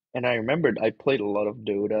 and I remembered I played a lot of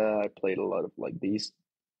Dota. I played a lot of like these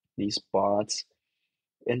bots.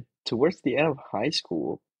 And towards the end of high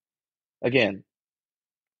school, again,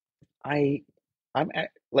 I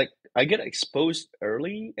like I get exposed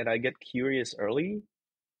early and I get curious early,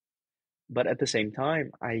 but at the same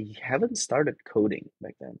time, I haven't started coding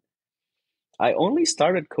back then. I only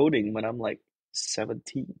started coding when I'm like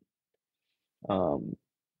 17. Um,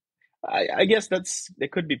 I guess that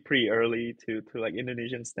could be pretty early to like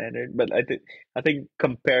Indonesian standard, but I think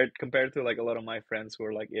compared to like a lot of my friends who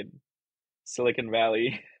are like in Silicon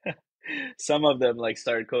Valley, some of them like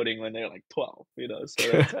started coding when they're like 12,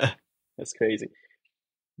 so that's crazy.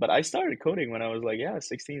 But I started coding when I was like, yeah,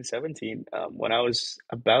 16, 17, when I was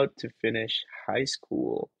about to finish high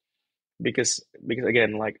school, because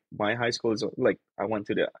again, like my high school is like I went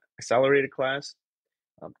to the accelerated class,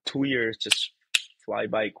 2 years just fly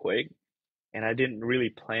by quick, and I didn't really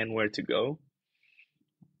plan where to go.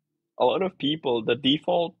 A lot of people, the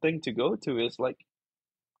default thing to go to is like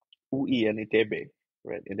UI and ITB,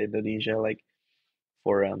 right? In Indonesia, like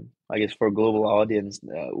for I guess for global audience,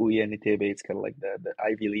 UI and ITB, it's kind of like the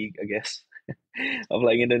Ivy League, I guess, of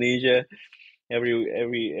like Indonesia.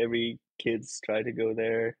 Every kids try to go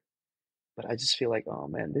there, but I just feel like, oh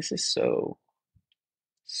man, this is so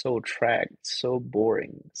tracked, so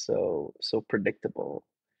boring, so predictable.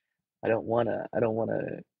 I don't wanna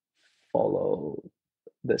follow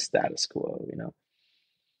the status quo, you know.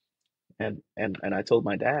 And I told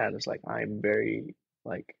my dad, it's like I'm very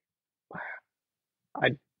like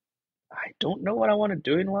I I don't know what I want to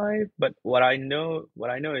do in life, but what I know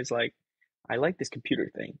is like I like this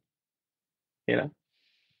computer thing, you know.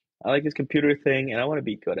 I like this computer thing and I want to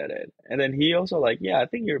be good at it. And then he also like, yeah, I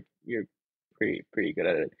think you're pretty good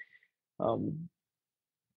at it. Um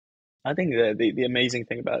I think the amazing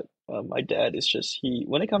thing about my dad is just he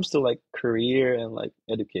when it comes to like career and like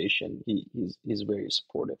education, he's very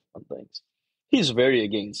supportive on things. He's very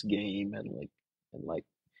against game and like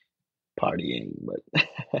partying, but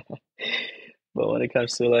but when it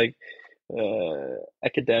comes to like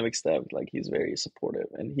academic stuff, like he's very supportive,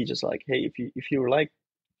 and he just like, hey, if you were like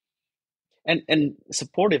and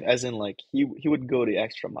supportive as in like he would go the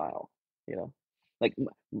extra mile, you know. Like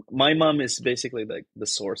my mom is basically like the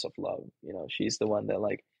source of love, you know. She's the one that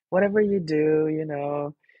like whatever you do,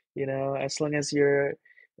 as long as you're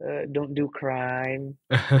don't do crime,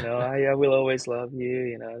 I will always love you,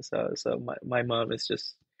 you know. So my mom is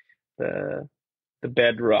just the the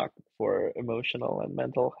bedrock for emotional and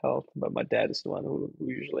mental health, but my dad is the one who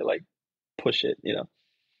usually like push it, you know.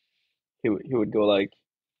 He would go like,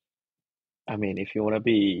 I mean, if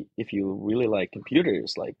you really like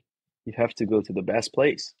computers, like you have to go to the best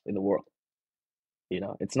place in the world. You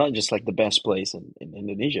know, it's not just like the best place in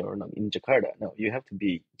Indonesia or not in Jakarta. No, you have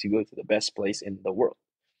to go to the best place in the world.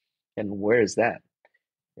 And where is that?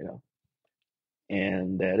 You know,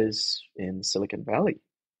 and that is in Silicon Valley.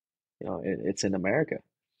 You know, it's in America.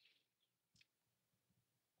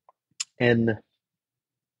 And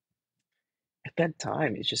at that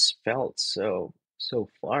time, it just felt so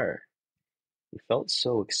far. It felt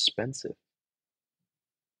so expensive.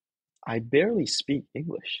 I barely speak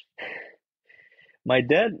English. My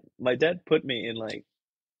dad put me in like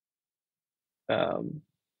um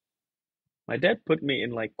my dad put me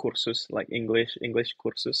in like cursus, like English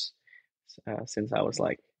cursus, since I was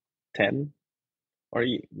like 10 or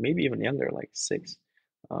maybe even younger, like 6.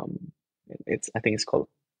 Um, it's I think it's called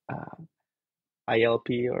uh,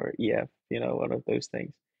 ILP or EF, one of those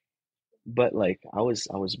things. But like I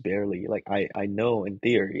was barely like I know in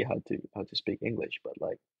theory how to speak English, but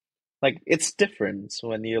like it's different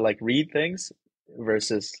when you like read things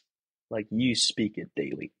versus like you speak it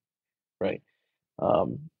daily, right?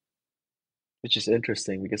 Um, which is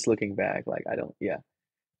interesting because looking back, like I don't, yeah,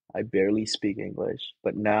 I barely speak English,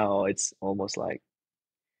 but now it's almost like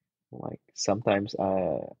sometimes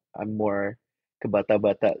I'm more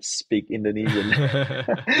kebata-bata speak Indonesian.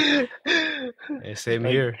 Yeah, same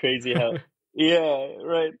Like here. crazy how, yeah,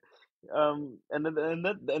 right.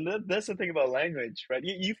 That's the thing about language, right?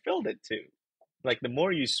 You felt it too. Like the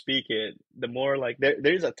more you speak it, the more like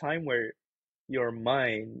there's a time where your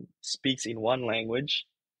mind speaks in one language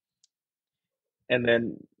and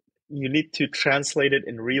then you need to translate it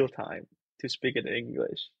in real time to speak it in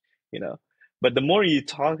English, you know. But the more you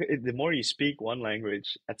talk, the more you speak one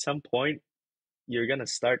language, at some point you're gonna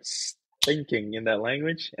start thinking in that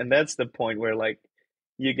language, and that's the point where like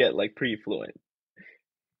you get like pretty fluent,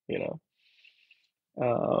 you know.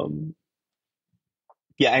 Um,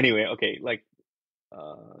 yeah. Anyway, okay. Like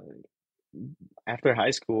uh, after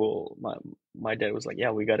high school, my dad was like,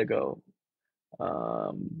 "Yeah, we gotta go.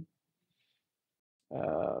 Um,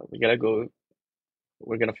 we gotta go.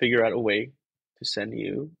 We're gonna figure out a way to send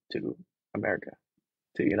you to America,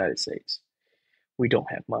 to the United States. We don't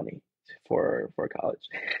have money for college,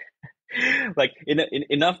 like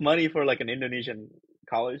enough money for like an Indonesian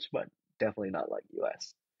college, but definitely not like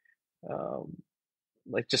US. Um,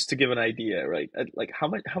 like just to give an idea, right? Like how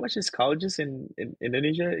much is colleges in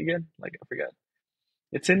Indonesia again? Like I forgot.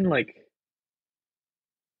 It's in like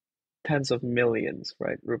tens of millions,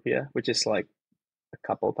 right? Rupiah, which is like a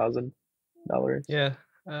couple $1,000. Yeah,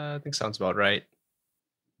 I think sounds about right.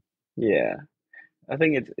 Yeah, I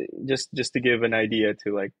think it's just to give an idea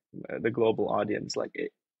to like the global audience, like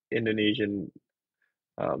Indonesian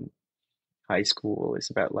um, high school is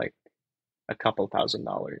about like a couple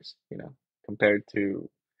 $1,000, compared to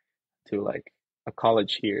like a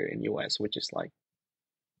college here in US, which is like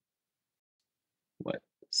what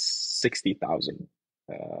 60,000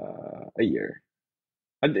 a year.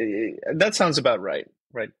 That sounds about right,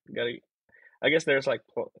 right? I guess there's like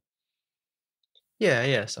Yeah,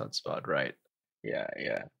 yeah, sounds about right. yeah,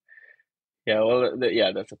 yeah, yeah. Well,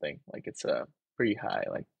 yeah, that's the thing. Like it's pretty high.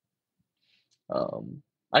 Like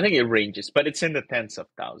I think it ranges, but it's in the tens of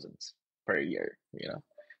thousands per year.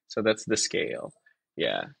 So that's the scale.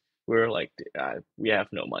 Yeah. we were like, we have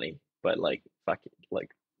no money, but like, fuck it,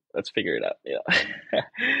 like, let's figure it out. Yeah.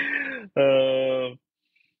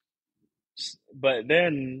 But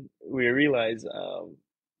then we realized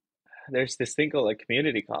there's this thing called a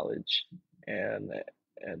community college, and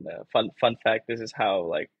fun fact, this is how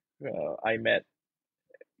like I met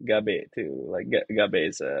Gabe too. Like Gabe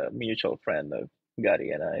is a mutual friend of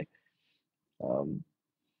Gary and I. Um,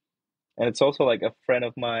 and it's also like a friend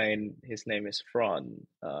of mine. His name is Fron.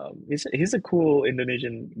 He's a cool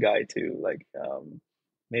Indonesian guy too. Like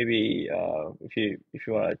maybe if you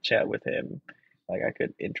want to chat with him, like I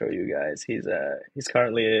could intro you guys. He's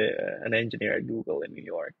currently an engineer at Google in New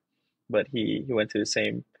York, but he went to the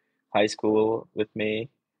same high school with me.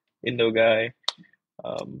 Indo guy.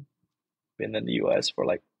 Um, been in the U.S. for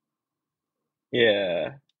like,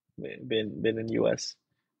 yeah, been in U.S.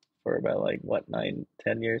 for about like what, 9,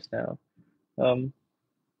 10 years now. Um,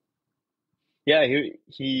 yeah,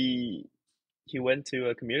 he went to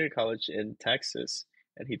a community college in Texas,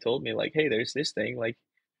 and he told me like, hey, there's this thing like,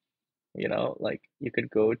 like you could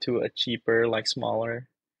go to a cheaper, like smaller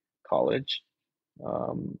college,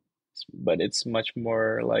 um, but it's much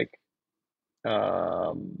more like,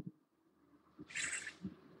 um,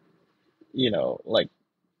 like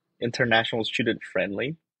international student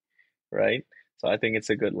friendly, right? So I think it's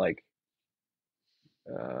a good like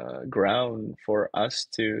ground for us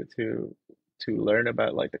to learn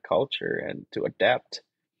about like the culture and to adapt.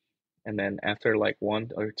 And then after like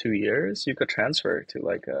 1 or 2 years, you could transfer to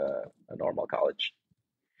like a normal college.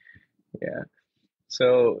 Yeah.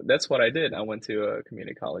 So that's what I did. I went to a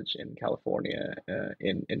community college in California,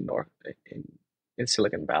 in North in in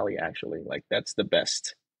Silicon Valley actually. Like that's the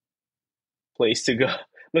best place to go.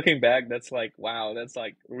 Looking back, that's like wow, that's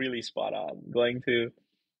like really spot on. Going to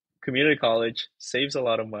community college saves a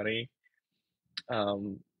lot of money.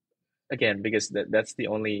 Um, Again, because that's the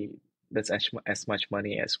only that's as much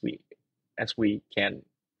money as we can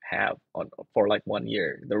have on for like 1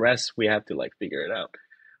 year. The rest we have to like figure it out.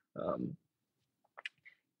 Um,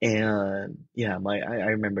 and yeah, I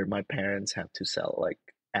remember my parents have to sell like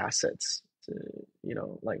assets to,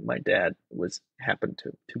 like my dad was happened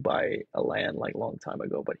to buy a land like long time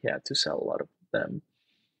ago, but he had to sell a lot of them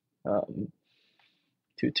um,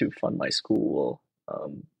 to fund my school.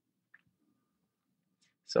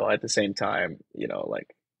 So at the same time,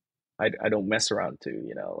 like I don't mess around too,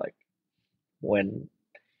 like when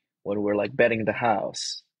we're like betting the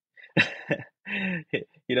house,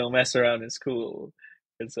 you don't mess around in school.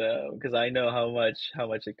 It's because I know how much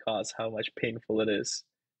it costs, how much painful it is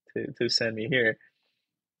to send me here,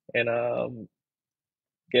 and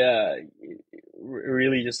yeah,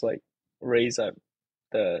 really just like raise up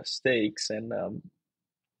the stakes, and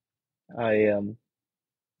I um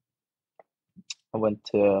I went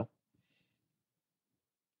to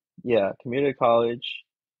yeah, community college.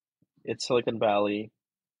 It's Silicon Valley,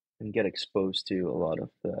 and get exposed to a lot of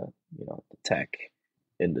the tech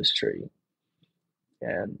industry,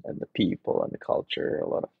 and the people and the culture.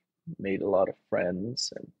 Made a lot of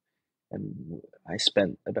friends, and I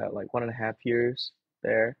spent about like 1.5 years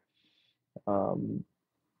there. Um,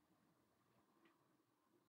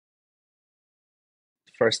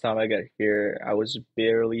 First time I got here, I was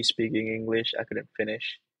barely speaking English. I couldn't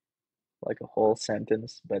finish like a whole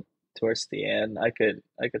sentence, but towards the end, I could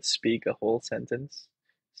speak a whole sentence.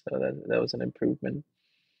 So that was an improvement.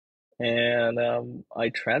 And I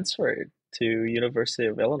transferred to University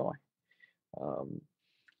of Illinois. Um,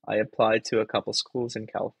 I applied to a couple schools in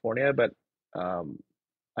California, but um,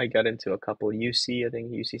 I got into a couple UC, I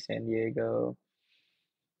think UC San Diego,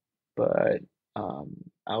 but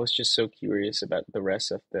I was just so curious about the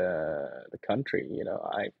rest of the country.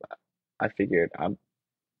 I figured I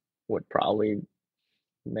would probably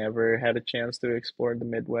never had a chance to explore the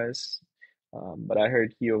Midwest. But I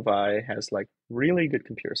heard U of I has like really good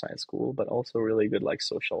computer science school, but also really good like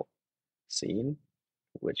social scene,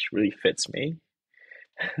 which really fits me.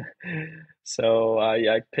 So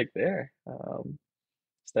I picked there,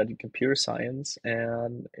 studied computer science,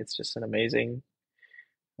 and it's just an amazing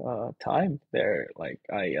time there. Like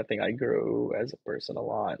I think I grew as a person a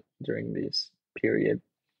lot during this period,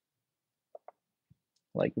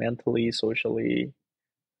 like mentally, socially,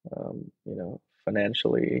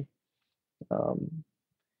 financially. Um,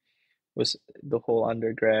 was the whole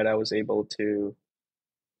undergrad I was able to,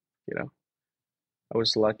 you know, I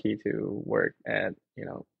was lucky to work at,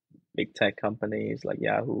 big tech companies like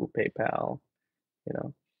Yahoo, PayPal, you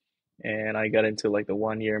know, and I got into like the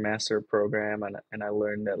 1 year master program, and I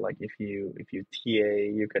learned that like if you TA,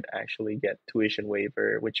 you could actually get tuition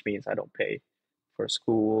waiver, which means I don't pay for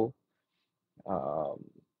school. Um,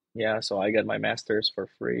 Yeah, so I got my master's for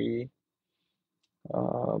free.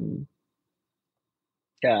 Um,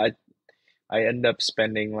 yeah, I end up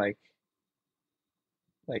spending like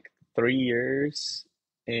 3 years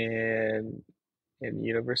in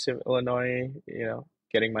University of Illinois,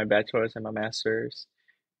 getting my bachelor's and my master's.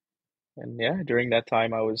 And yeah, during that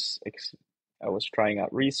time, I was trying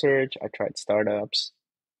out research. I tried startups,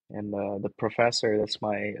 and the professor that's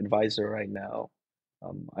my advisor right now,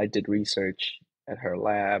 I did research at her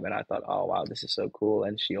lab, and I thought, oh wow, this is so cool.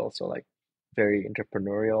 And she also like very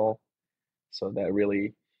entrepreneurial, so that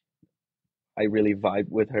really I really vibe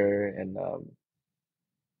with her,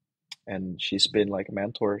 and she's been like a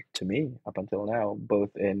mentor to me up until now, both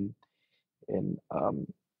in in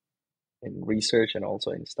research and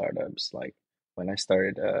also in startups. Like when I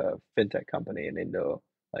started a fintech company in Indo,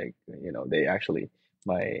 like they actually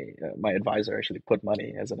my advisor actually put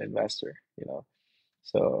money as an investor.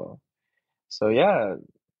 So yeah,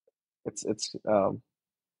 it's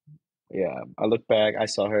yeah. I look back, I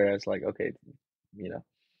saw her as like okay, you know,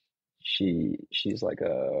 she's like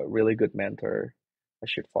a really good mentor I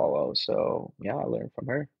should follow. So yeah, I learned from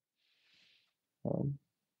her. Um,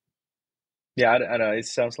 yeah, I know it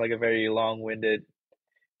sounds like a very long-winded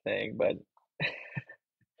thing, but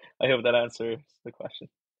I hope that answers the question.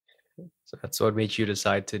 So that's what made you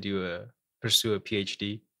decide to pursue a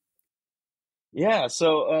PhD. Yeah,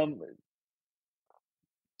 so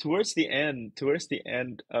towards the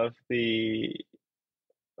end of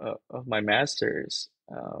my master's,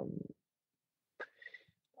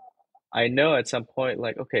 I know at some point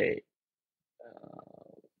like okay,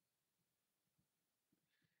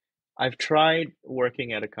 I've tried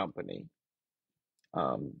working at a company.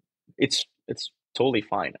 Um, it's totally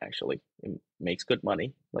fine actually. It makes good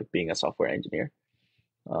money, like being a software engineer.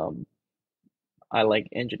 Um, I like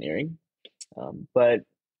engineering, but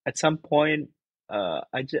at some point,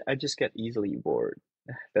 I just get easily bored.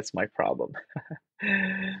 That's my problem.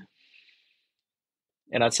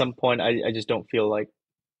 And at some point, I just don't feel like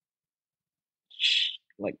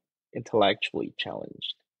intellectually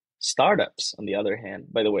challenged. Startups, on the other hand,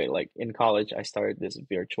 by the way, like in college, I started this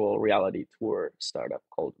virtual reality tour startup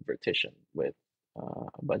called Vertition with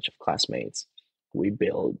a bunch of classmates. We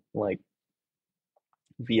build like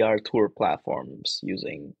VR tour platforms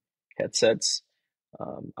using headsets.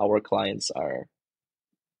 Our clients are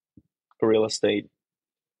real estate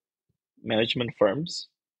management firms,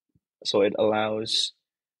 so it allows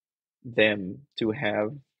them to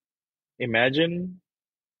have imagine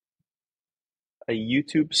a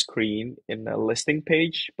YouTube screen in a listing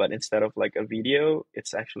page, but instead of like a video,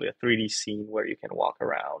 it's actually a 3D scene where you can walk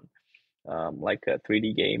around, like a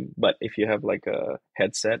 3D game. But if you have like a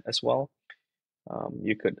headset as well,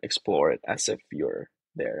 you could explore it as if you're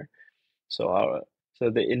there. So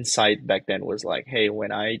the insight back then was like, hey,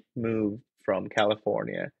 when I moved from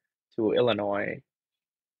California to Illinois,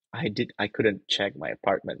 I couldn't check my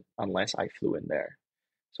apartment unless I flew in there.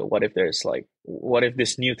 So what if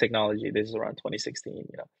this new technology, this is around 2016,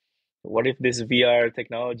 what if this VR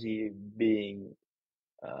technology being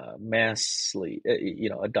massly,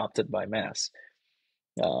 adopted by mass,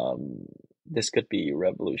 um, this could be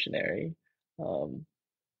revolutionary. Um,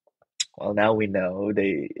 well, now we know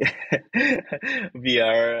they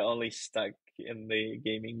VR only stuck in the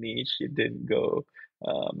gaming niche. It didn't go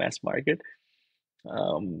mass market.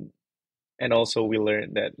 Um, and also we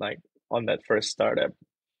learned that like on that first startup,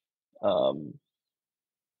 um,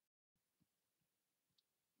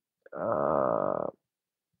 uh,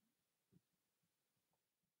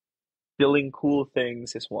 building cool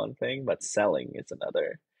things is one thing, but selling is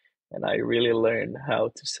another. And I really learned how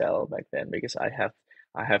to sell back then because I have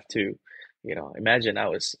to, imagine I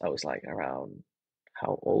was like around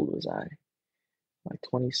how old was I? Like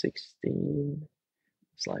 2016.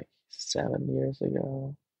 It's like 7 years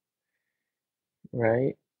ago,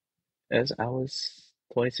 right? As I was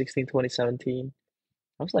 2016, 2017.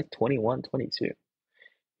 I was like 21, 22.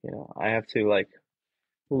 I have to like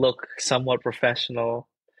look somewhat professional,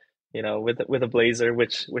 with a blazer,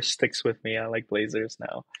 which sticks with me. I like blazers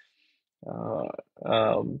now.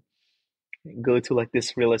 Um, go to like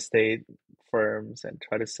this real estate firms and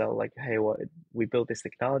try to sell like, hey, what we built this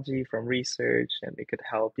technology from research and it could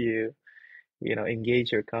help you,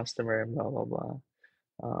 engage your customer and blah blah blah.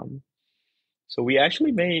 Um, so we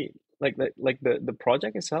actually made the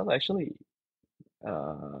project itself actually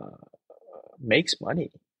uh, makes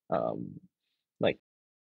money. Um, like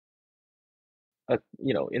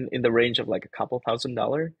in the range of like a couple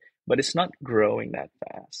 $1,000, but it's not growing that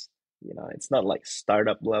fast. It's not like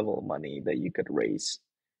startup level money that you could raise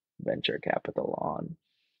venture capital on.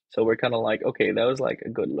 So we're kind of like, okay, that was like a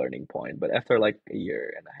good learning point. But after like a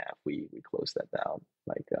year and a half, we closed that down.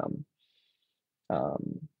 Like,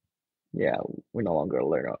 um, yeah, we no longer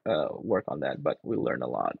learn work on that, but we learn a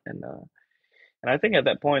lot. And I think at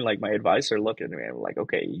that point, like my advisor looked at me and like,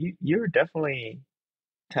 okay, you're definitely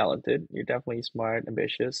talented. You're definitely smart,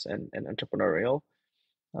 ambitious, and entrepreneurial.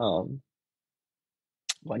 Um,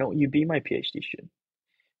 why don't you be my PhD student?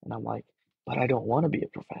 And I'm like, but I don't want to be a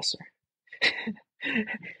professor.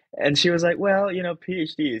 And she was like, well,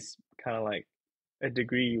 PhD is kind of like a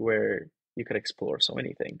degree where you could explore so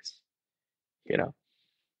many things. You know,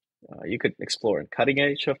 you could explore cutting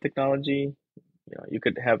edge of technology. You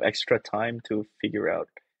could have extra time to figure out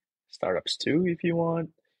startups too if you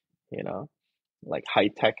want. You know, like high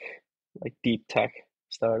tech, like deep tech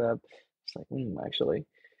startup. It's like, actually,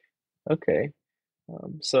 okay.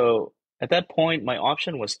 So at that point, my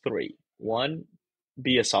option was three. One,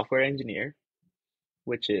 be a software engineer,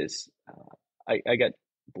 which is I got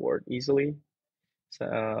bored easily. So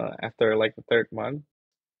after like the third month,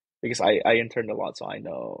 because I interned a lot, so I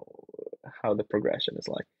know how the progression is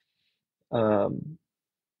like. Um,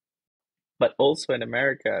 but also in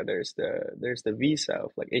America, there's the visa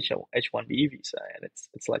of like H1B visa, and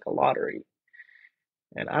it's like a lottery.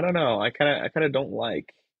 And I don't know, I kind of don't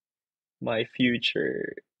like my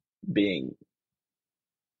future being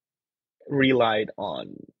relied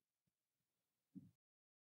on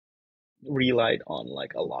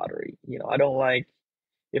like a lottery. I don't like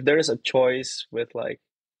if there is a choice with like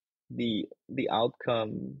the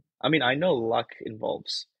outcome. I mean, I know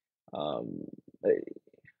um uh,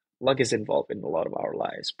 luck is involved in a lot of our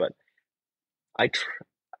lives, but I tr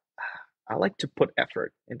I like to put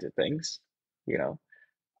effort into things, you know.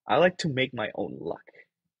 I like to make my own luck,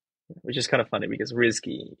 which is kind of funny because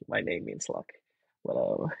Rizky, my name means luck. But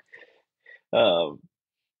um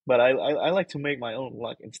but I like to make my own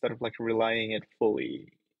luck instead of like relying it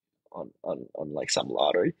fully on like some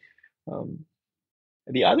lottery. Um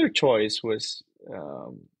the other choice was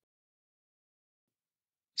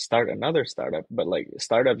start another startup, but like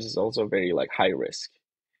startups is also very like high risk,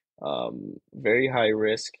 very high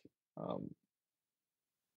risk. Um,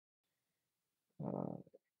 uh,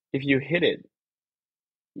 if you hit it,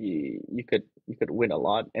 you could win a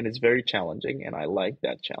lot, and it's very challenging, and I like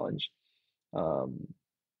that challenge. Um,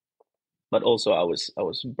 but also I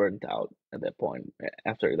was burnt out at that point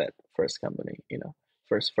after that first company,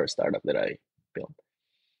 first startup that I built.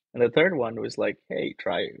 And the third one was like, hey,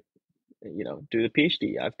 try, do the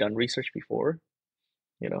PhD. I've done research before,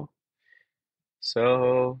 you know.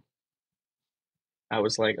 So I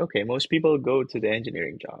was like, okay, most people go to the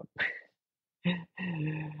engineering job.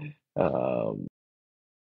 Um,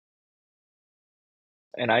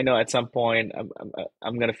 and I know at some point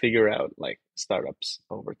I'm gonna figure out like startups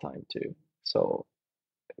over time too. So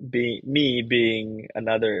being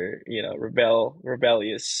another,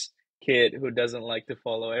 rebellious kid who doesn't like to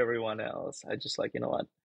follow everyone else, I just like, what?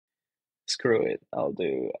 Screw it. I'll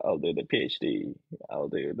do the PhD. I'll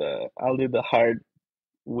do the hard,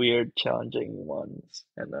 weird, challenging ones.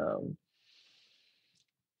 And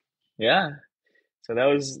yeah. So that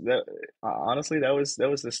was that. Honestly, that was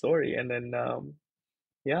the story, and then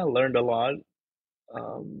yeah, learned a lot.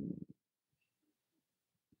 Um,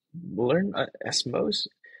 learned as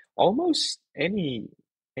almost any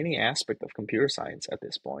aspect of computer science at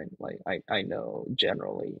this point. Like I know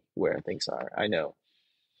generally where things are. I know.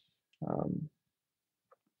 Um,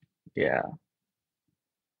 yeah,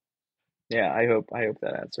 yeah. I hope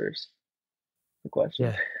that answers the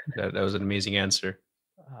question. Yeah, that was an amazing answer,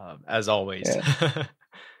 as always. Yeah,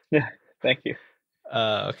 yeah. Thank you.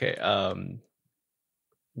 Okay, a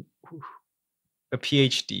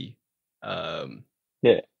PhD. Um,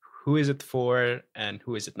 Yeah, who is it for, and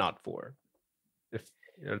who is it not for? If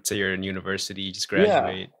let's say you're in university, you just yeah.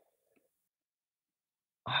 graduate.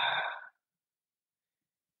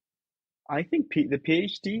 I think the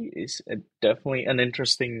PhD is definitely an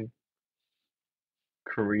interesting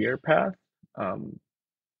career path. Um,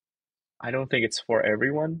 I don't think it's for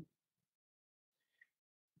everyone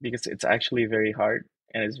because it's actually very hard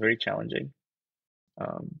and it's very challenging.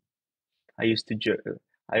 Um, I used to joke,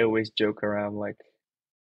 I always joke around like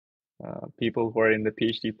people who are in the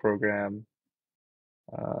PhD program,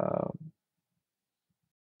 uh,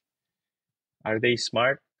 are they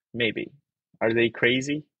smart? Maybe. Are they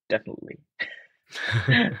crazy? Definitely.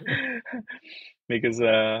 Because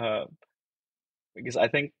because I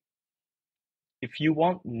think if you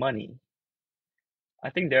want money, I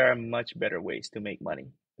think there are much better ways to make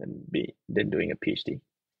money than doing a PhD.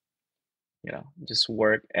 Just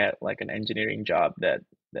work at like an engineering job that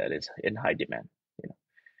is in high demand. You know,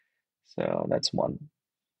 so that's one.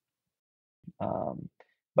 Um,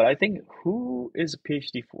 but I think who is a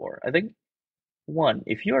PhD for? I think one,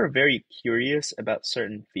 if you are very curious about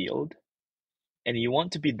certain field and you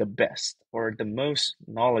want to be the best or the most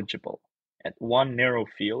knowledgeable at one narrow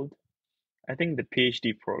field, I think the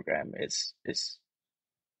PhD program is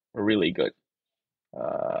a really good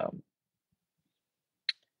um,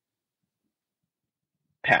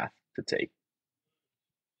 path to take.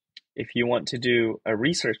 If you want to do a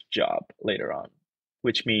research job later on,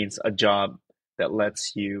 which means a job that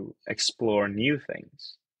lets you explore new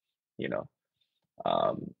things, you know,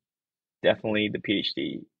 um, definitely the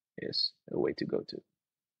PhD is a way to go to.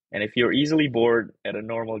 And if you're easily bored at a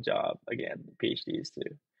normal job, again, the PhD is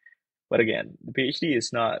too. But again, the PhD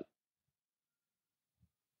is not.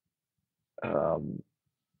 Um,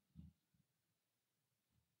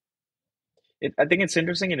 I think it's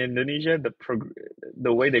interesting in Indonesia.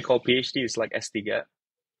 The way they call PhD is like S3,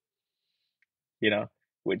 you know,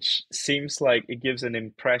 which seems like it gives an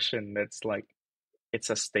impression that's like it's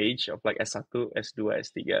a stage of like S1, S2,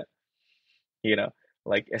 S3, you know,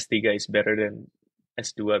 like S3 is better than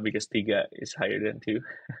S2 because 3 is higher than 2.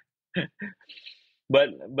 But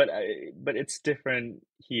it's different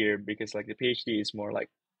here because like the PhD is more like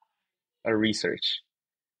a research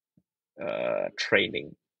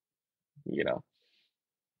training, you know.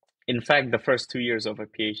 In fact, the first 2 years of a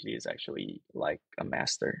PhD is actually like a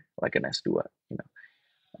master, like an S2, you know.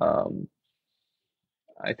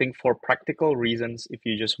 I think for practical reasons, if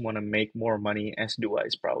you just want to make more money, S2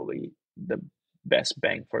 is probably the best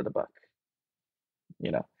bang for the buck,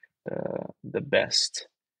 you know, the best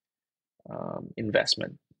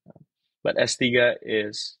investment. But S3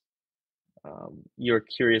 is you're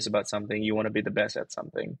curious about something, you want to be the best at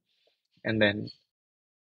something, and then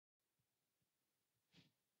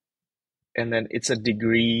it's a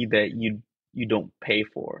degree that you don't pay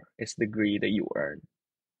for. It's the degree that you earn.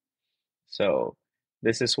 So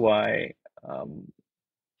this is why um,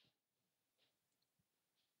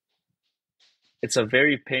 it's a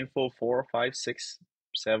very painful 4, 5, 6,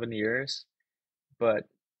 7 years, but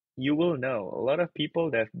you will know a lot of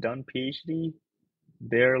people that have done PhD,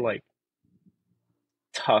 they're like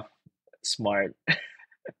tough, smart,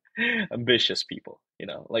 ambitious people, you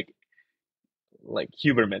know, like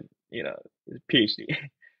Huberman, you know, PhD,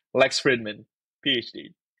 Lex Fridman,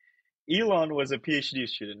 PhD. Elon was a PhD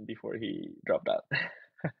student before he dropped out.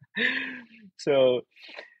 So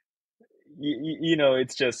you know,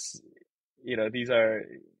 it's just you know these are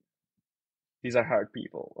hard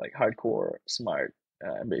people, like hardcore, smart,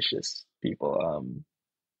 ambitious people.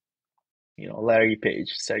 You know, Larry Page,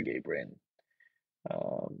 Sergey Brin.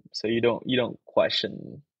 So you don't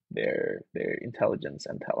question their intelligence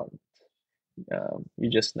and talent. You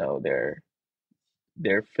just know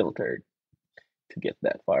they're filtered to get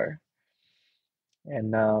that far.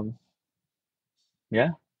 And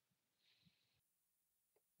yeah,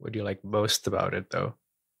 What do you like most about it, though?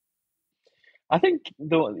 I think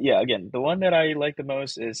the one that I like the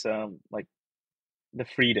most is like the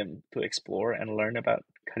freedom to explore and learn about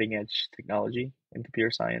cutting edge technology in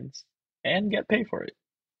computer science and get paid for it.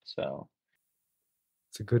 So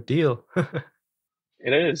It's a good deal.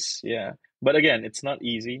 it is, yeah. But again, it's not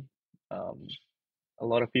easy. Um, a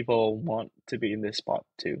lot of people want to be in this spot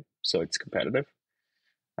too, so it's competitive.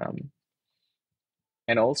 Um,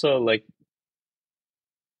 and also, like,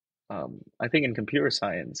 I think in computer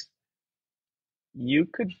science, you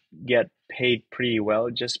could get paid pretty well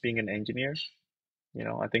just being an engineer. You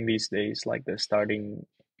know, I think these days, like the starting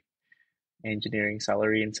engineering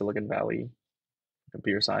salary in Silicon Valley,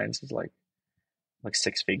 computer science is like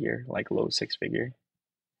six figure, like low six figure.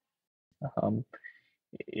 Um,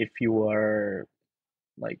 if you are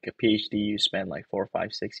like a PhD, you spend like 4,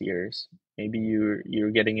 5, 6 years. Maybe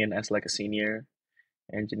you're getting in as like a senior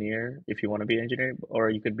engineer if you want to be an engineer, or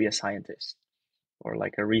you could be a scientist or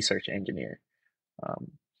like a research engineer,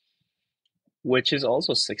 um, which is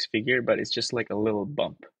also six figure, but it's just like a little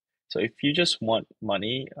bump. So if you just want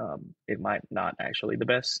money, it might not actually the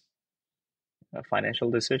best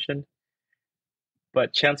financial decision.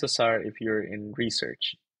 But chances are, if you're in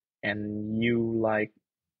research and you like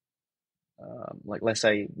let's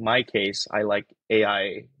say my case, I like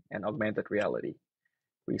AI and augmented reality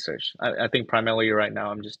research. I think primarily right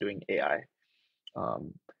now I'm just doing AI.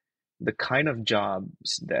 Um, the kind of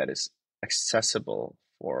jobs that is accessible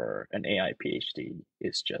for an AI PhD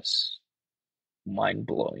is just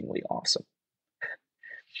mind-blowingly awesome.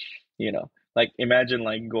 You know, like imagine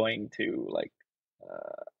like going to like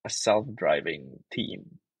a self-driving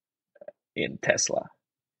team in Tesla.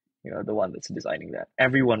 You know, the one that's designing that.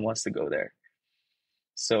 Everyone wants to go there.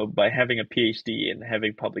 So by having a PhD and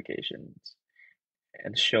having publications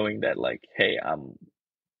and showing that like, hey, I'm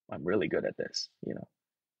really good at this,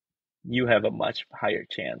 you have a much higher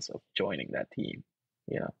chance of joining that team,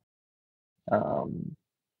 you know. Um,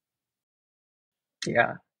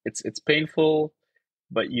 yeah, it's painful,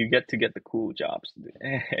 but you get to get the cool jobs,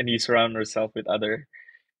 and you surround yourself with other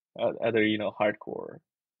hardcore,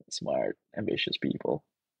 smart, ambitious people.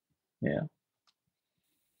 Yeah.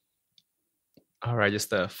 All right,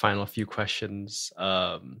 just a final few questions.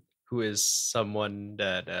 Who is someone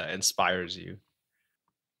that inspires you?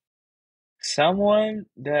 Someone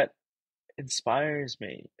that inspires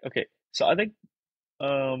me. Okay, so I think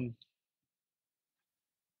um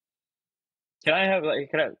can I have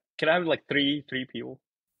like three people?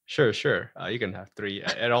 Sure, sure. You can have three.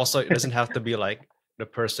 And also, it doesn't have to be like the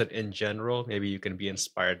person in general. Maybe you can be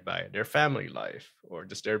inspired by their family life or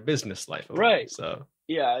just their business life alone. Right. So,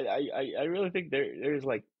 Yeah, I really think there's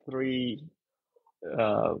like three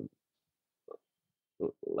um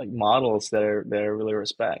like models that I really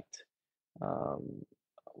respect. Um,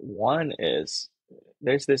 one is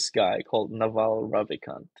there's this guy called Naval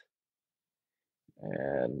Ravikant,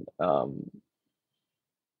 and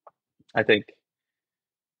I think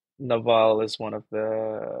Naval is one of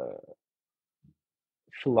the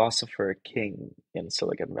philosopher king in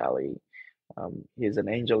Silicon Valley. He's an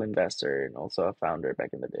angel investor and also a founder back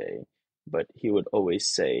in the day, but he would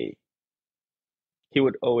always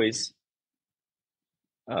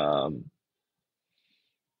um,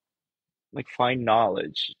 like find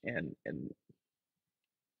knowledge and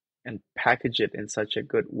package it in such a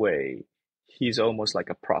good way. He's almost like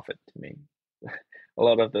a prophet to me. A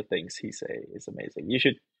lot of the things he say is amazing. You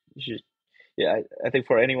should, yeah. I think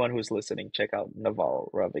for anyone who's listening, check out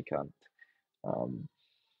Naval Ravikant. Um,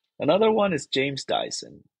 Another one is James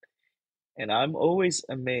Dyson, and I'm always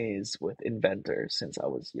amazed with inventors since I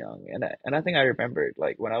was young. And I think I remembered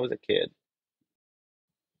like when I was a kid,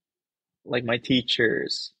 like my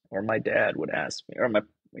teachers or my dad would ask me, or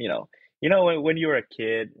you know, when you were a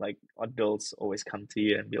kid, like adults always come to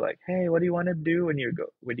you and be like, "Hey, what do you want to do when you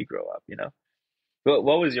grow up?"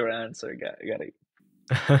 What was your answer? Got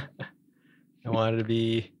I wanted to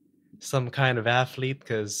be some kind of athlete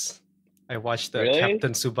because I watched the really?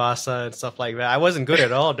 Captain Subasa and stuff like that. I wasn't good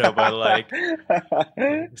at all though, but like,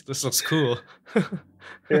 this looks cool. Yeah,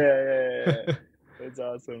 yeah, yeah, yeah. That's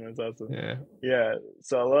awesome. That's awesome. Yeah. Yeah.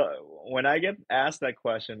 So when I get asked that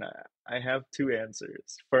question, I have two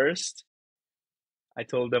answers. First, I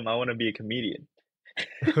told them I want to be a comedian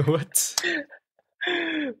What?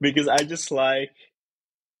 because I just like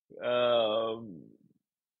um,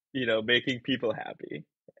 making people happy,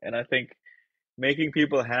 and I think making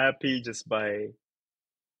people happy just by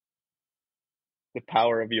the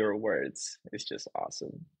power of your words is just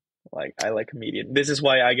awesome. Like I like comedian. This is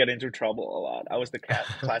why I get into trouble a lot. I was the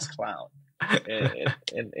class clown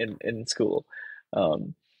in school.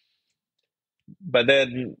 Um, but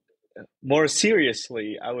then more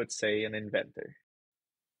seriously, I would say an inventor.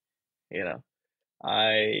 You know,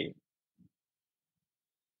 I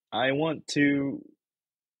I want to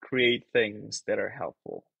create things that are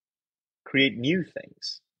helpful, create new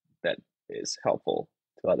things that is helpful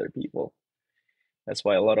to other people. That's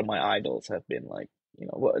why a lot of my idols have been like,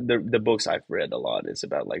 the books I've read a lot is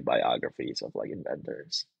about like biographies of like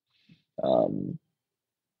inventors. Um,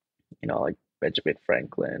 like Benjamin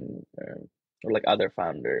Franklin or like other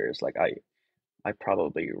founders. Like I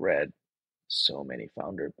probably read so many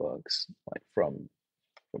founder books, like from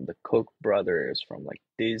the Koch brothers, from like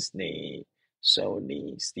Disney,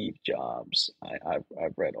 Sony, Steve Jobs.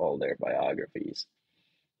 I've read all their biographies.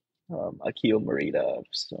 Akio Morita of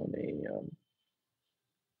Sony.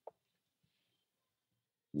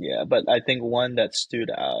 Yeah, but I think one that stood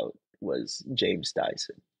out was James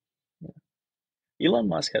Dyson. Elon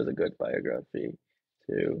Musk has a good biography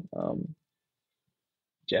too.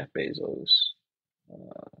 Jeff Bezos.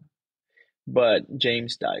 Uh, but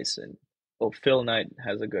James Dyson. Oh, Phil Knight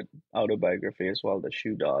has a good autobiography as well, The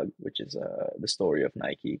Shoe Dog, which is the story of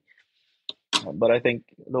Nike. But I think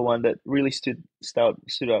the one that really stood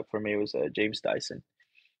out for me was James Dyson,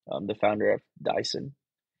 the founder of Dyson,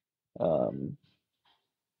 um,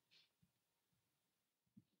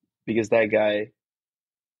 because that guy,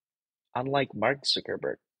 unlike Mark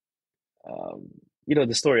Zuckerberg,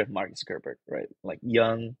 the story of Mark Zuckerberg, right? Like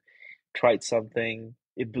young, tried something,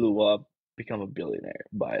 it blew up, become a billionaire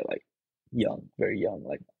by like young, very young,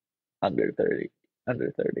 like under 30,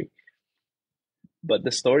 under 30. But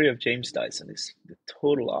the story of James Dyson is the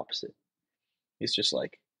total opposite. He's just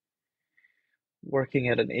like working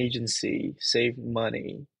at an agency, save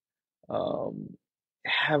money, um,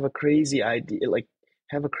 have a crazy idea, like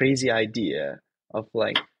have a crazy idea of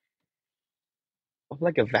like of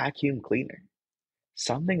like a vacuum cleaner,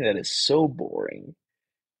 something that is so boring,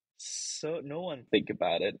 so no one think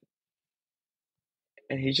about it,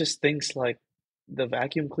 and he just thinks like the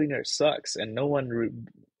vacuum cleaner sucks, and no one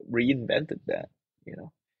reinvented that. You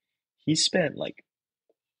know, he spent like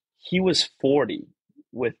he was 40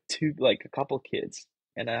 with two like a couple kids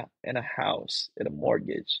and a house and a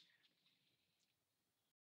mortgage,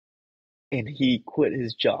 and he quit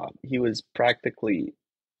his job. He was practically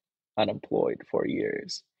unemployed for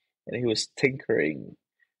years, and he was tinkering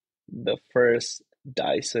the first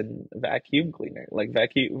Dyson vacuum cleaner, like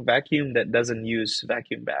vacuum that doesn't use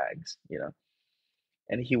vacuum bags, you know.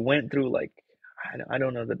 And he went through like I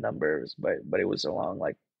don't know the numbers, but it was along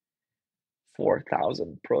like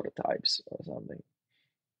 4,000 prototypes or something.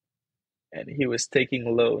 And he was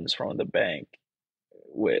taking loans from the bank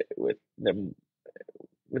with them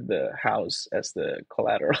with the house as the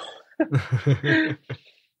collateral.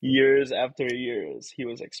 Years after years, he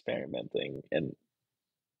was experimenting, and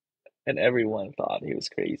everyone thought he was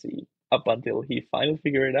crazy up until he finally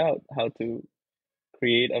figured out how to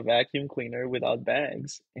create a vacuum cleaner without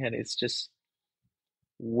bags, and it's just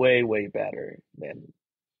way better than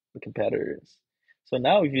the competitors. So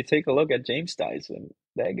now, if you take a look at James Dyson,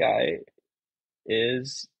 that guy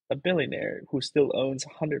is a billionaire who still owns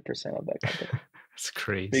 100% of that company It's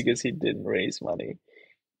crazy. because he didn't raise money.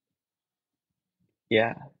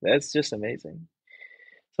 Yeah, that's just amazing.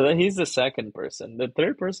 So then he's the second person. The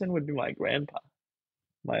third person would be my grandpa,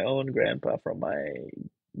 my own grandpa from my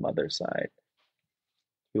mother's side.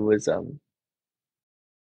 He was um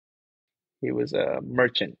he was a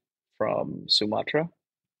merchant from Sumatra.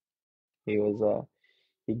 He was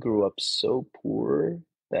he grew up so poor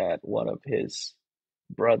that one of his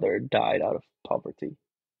brother died out of poverty.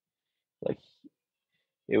 Like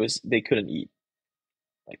it was they couldn't eat.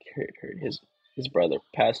 Like his brother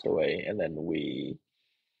passed away, and then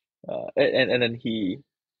and then he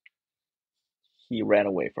ran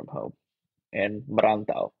away from home and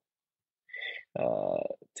merantau uh,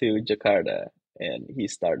 to Jakarta, and he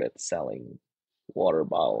started selling water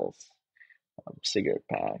bottles, cigarette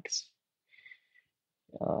packs,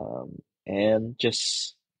 and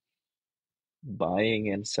just buying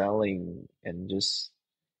and selling and just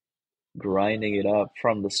grinding it up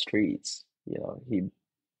from the streets. You know, he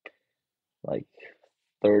like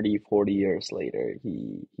 30, 40 years later,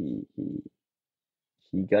 he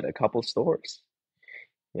got a couple stores,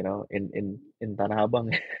 you know, in Tanah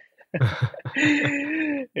Abang,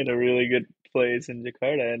 in a really good place in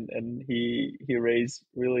Jakarta, and he raised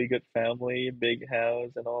really good family, big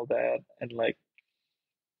house and all that, and like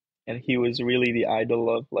and he was really the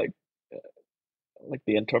idol of uh, like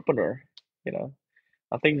the entrepreneur, you know.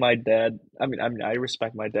 I think my dad, I mean I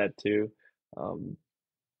respect my dad too. Um,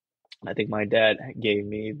 I think my dad gave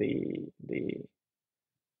me the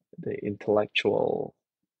intellectual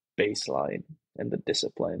baseline and the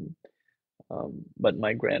discipline. But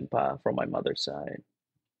my grandpa from my mother's side,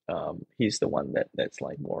 he's the one that's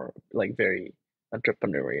like more like very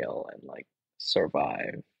entrepreneurial and like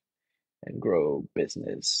survive and grow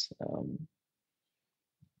business.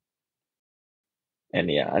 And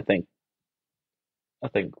yeah, I think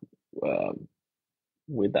um,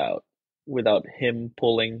 without without him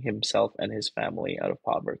pulling himself and his family out of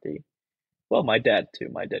poverty. Well, my dad too.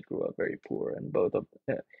 My dad grew up very poor, and both of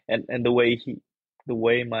and the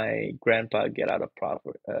way my grandpa get out of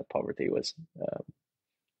poverty was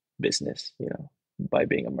business, you know, by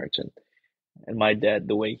being a merchant. And my dad,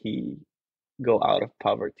 the way he go out of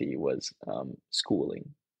poverty was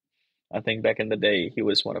schooling. I think back in the day, he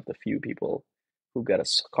was one of the few people who got a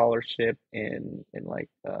scholarship in like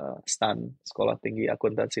STAN, Sekolah Tinggi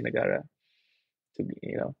Akuntansi Negara, to be,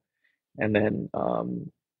 you know, and then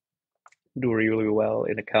do really well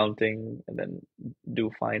in accounting, and then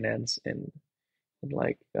do finance in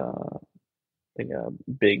like I think a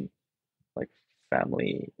big like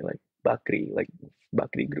family like Bakri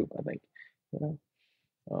group, I think, you know.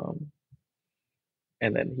 Um,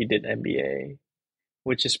 and then he did MBA,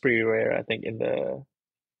 which is pretty rare, I think, I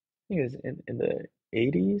think it was in the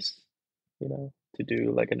 80s, you know, to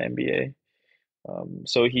do like an MBA.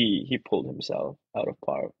 So he pulled himself out of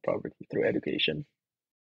poverty through education.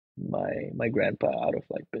 My grandpa out of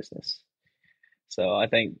like business. So I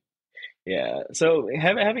think yeah. So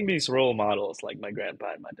having these role models like my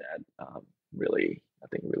grandpa and my dad really I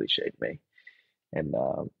think really shaped me, and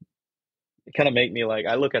it kind of make me like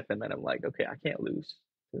I look at them and I'm like, okay, I can't lose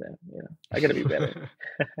to them. You know, I got to be better.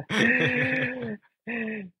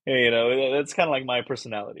 You know, that's kind of like my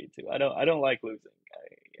personality too. I don't like losing.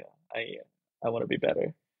 You know, I want to be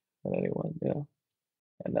better than anyone. You know,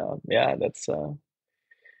 and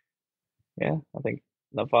yeah, Yeah, I think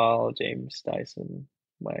Naval, James, Dyson,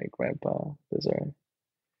 my grandpa, those are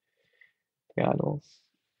the idols.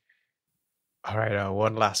 All right,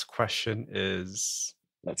 one last question is,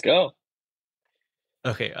 Let's go.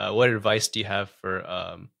 okay, what advice do you have for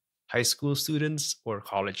high school students or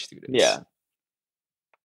college students? Yeah.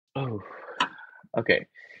 Oh, okay.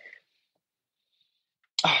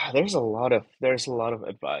 There's a lot of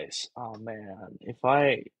advice. Oh man, if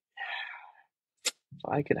I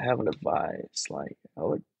could have an advice, like I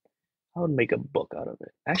would make a book out of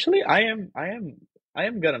it. Actually, I am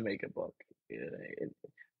gonna make a book.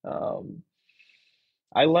 Um,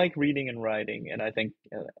 I like reading and writing, and I think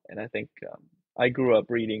I grew up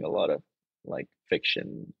reading a lot of like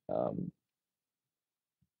fiction.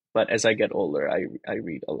 But as I get older, I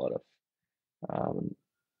read a lot of um,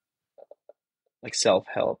 like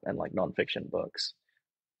self-help and like nonfiction books.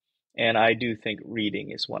 And I do think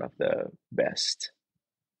reading is one of the best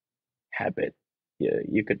habit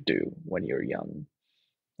you could do when you're young.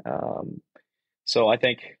 Um, so I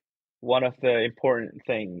think one of the important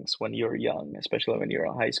things when you're young, especially when you're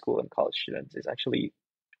a high school and college student, is actually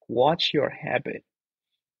watch your habit,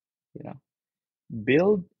 you know,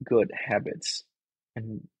 build good habits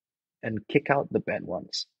and kick out the bad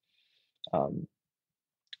ones. Um,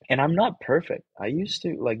 and I'm not perfect. I used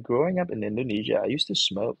to like growing up in Indonesia, I used to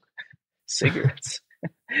smoke cigarettes.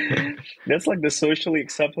 That's like the socially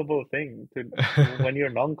acceptable thing to when you're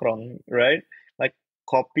nongkrong, right? Like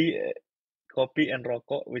kopi, kopi and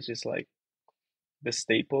rokok, which is like the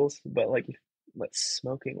staples. But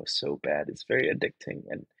smoking was so bad. It's very addicting,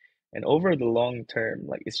 and over the long term,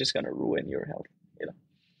 like it's just gonna ruin your health, you know.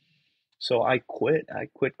 So I quit. I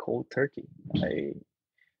quit cold turkey. I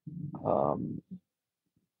um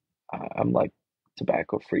I'm like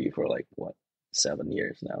tobacco free for like what 7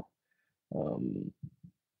 years now. Um,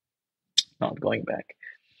 not going back.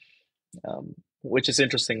 Which is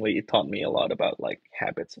interestingly, it taught me a lot about like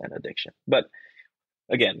habits and addiction. But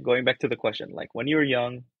again, going back to the question, like when you're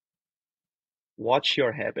young, watch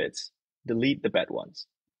your habits, delete the bad ones.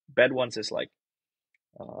 Bad ones is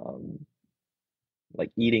um,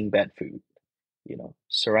 like eating bad food,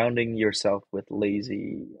 surrounding yourself with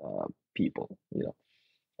lazy people,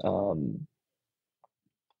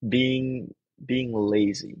 being being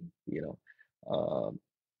lazy,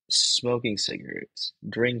 smoking cigarettes,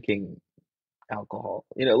 drinking alcohol,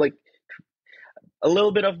 like a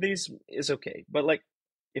little bit of these is okay, but like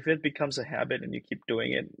if it becomes a habit and you keep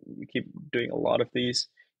doing it, you keep doing a lot of these,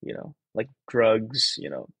 like drugs,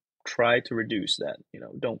 try to reduce that.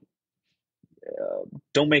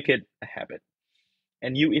 Don't make it a habit,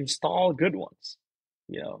 and you install good ones.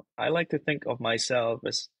 I like to think of myself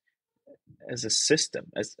as a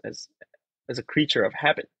system, as a creature of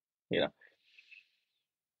habit. You know,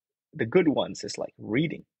 the good ones is like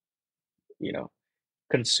reading. You know,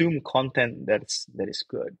 consume content that is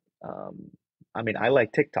good. I mean, I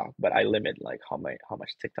like TikTok, but I limit like how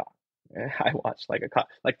much TikTok I watch.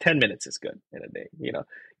 Like 10 minutes is good in a day.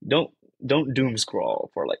 Don't don't doom scroll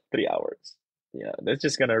for like 3 hours. Yeah, that's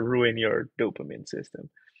just gonna ruin your dopamine system.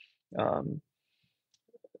 Um,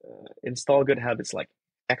 Install good habits like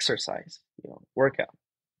exercise. Workout.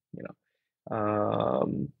 You know,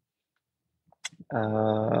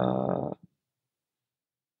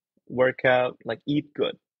 workout like eat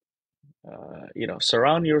good.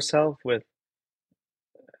 Surround yourself with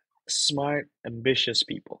smart, ambitious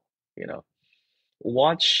people. You know,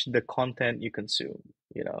 watch the content you consume.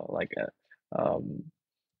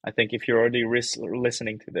 I think if you're already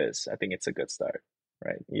listening to this, I think it's a good start,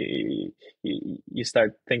 right? You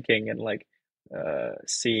start thinking and like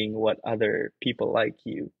seeing what other people like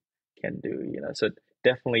you can do. So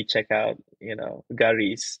definitely check out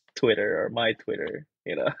Gary's Twitter or my Twitter.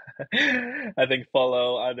 I think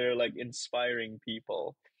follow other like inspiring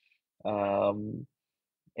people. Um,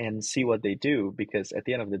 and see what they do, because at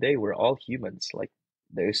the end of the day we're all humans. Like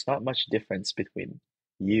there's not much difference between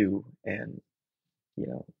you and you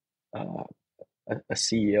know uh, a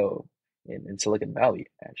CEO in Silicon Valley.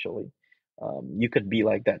 Actually, you could be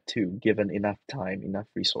like that too, given enough time, enough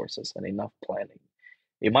resources, and enough planning.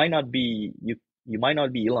 It might not be you might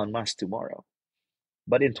not be Elon Musk tomorrow,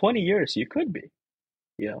 but in 20 years you could be.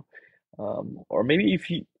 you know or maybe if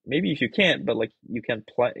you can't, but like you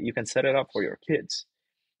can set it up for your kids,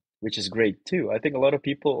 which is great too. I think a lot of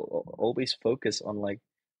people always focus on like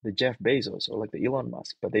the Jeff Bezos or like the Elon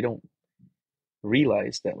Musk, but they don't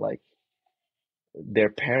realize that like their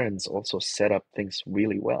parents also set up things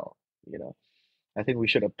really well. You know, I think we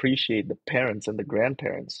should appreciate the parents and the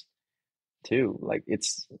grandparents too. Like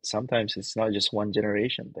sometimes it's not just one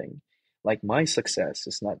generation thing. Like my success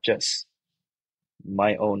is not just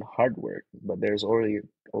my own hard work, but there's already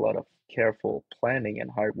a lot of careful planning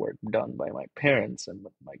and hard work done by my parents and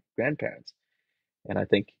my grandparents. And I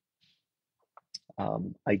think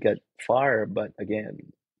I got far, but again,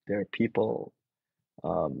 there are people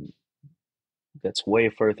um, that's way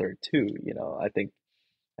further too. I think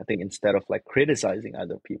instead of like criticizing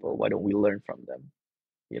other people, why don't we learn from them?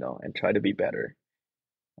 And try to be better,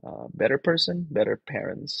 better person, better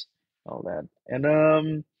parents, all that.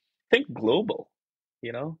 And think global.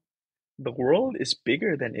 You know, the world is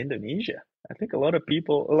bigger than Indonesia. I think a lot of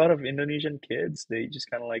Indonesian kids, they just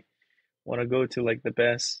kind of like want to go to like the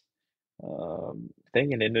best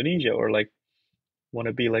thing in Indonesia, or like want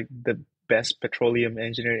to be like the best petroleum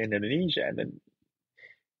engineer in Indonesia, and then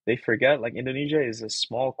they forget like Indonesia is a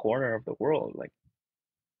small corner of the world. Like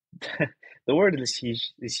the world is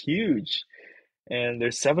huge, and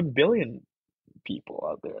there's 7 billion people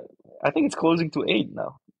out there. I think it's closing to 8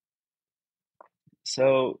 now.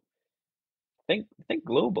 So think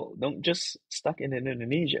global. Don't just stuck in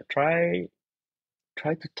Indonesia. Try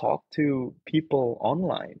to talk to people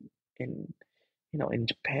online in in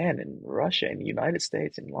Japan, in Russia, in the United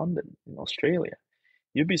States, in London, in Australia.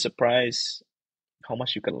 You'd be surprised how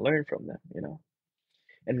much you can learn from them,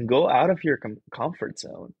 and go out of your comfort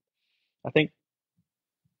zone. I think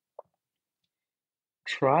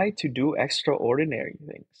try to do extraordinary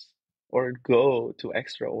things or go to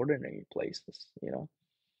extraordinary places.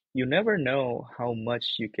 You never know how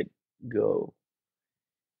much you could go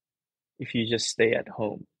if you just stay at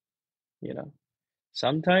home, you know.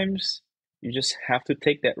 Sometimes you just have to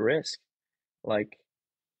take that risk. Like,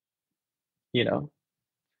 you know,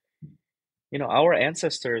 our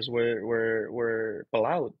ancestors were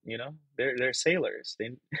pelaut, They're sailors.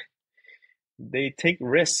 They take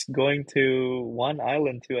risks going to one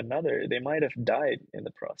island to another. They might have died in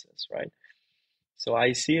the process, right? So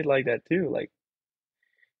I see it like that too. Like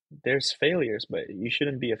there's failures, but you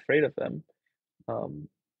shouldn't be afraid of them. Um,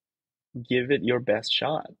 give it your best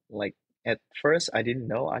shot. Like at first, I didn't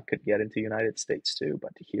know I could get into United States too,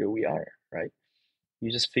 but here we are, right?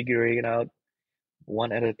 You just figuring it out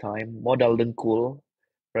one at a time. Modal dengkul,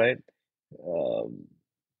 right? Um,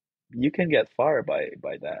 you can get far by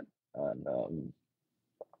that, and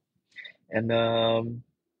and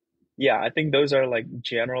yeah, I think those are like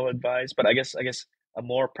general advice. But I guess a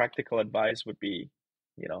more practical advice would be,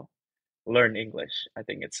 you know, learn English. I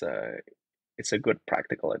think it's a good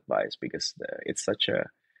practical advice because it's such a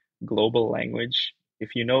global language.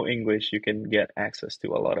 If you know English, you can get access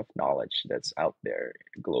to a lot of knowledge that's out there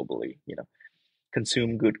globally.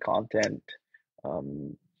 Consume good content.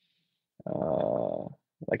 Um, uh,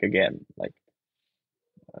 like again, like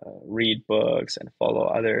read books and follow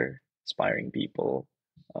other inspiring people.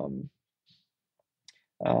 Um,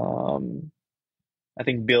 um, I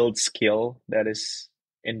think build skill that is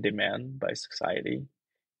in demand by society.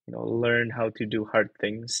 Learn how to do hard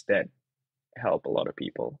things that help a lot of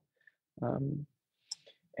people. Um,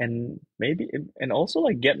 and maybe and also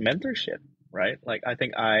like get mentorship, right? Like I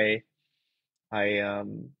think I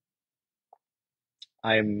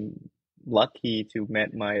I'm lucky to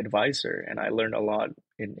met my advisor, and I learned a lot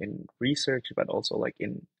in research, but also like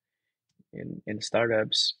in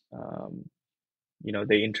startups.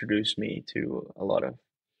 They introduced me to a lot of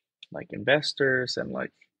like investors and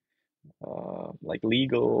like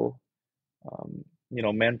legal.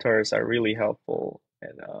 Mentors are really helpful,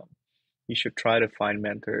 and you should try to find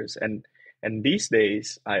mentors. And these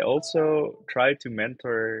days, I also try to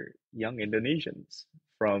mentor young Indonesians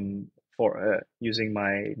from for using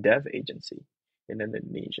my dev agency in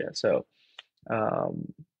Indonesia. So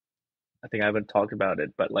um, I think I haven't talked about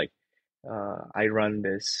it, but like I run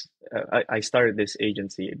this. I started this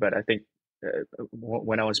agency, but I think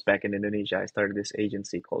when I was back in Indonesia, I started this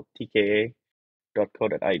agency called TKA.co.id,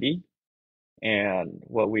 and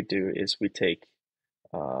what we do is we take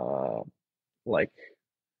uh, like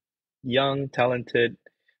young, talented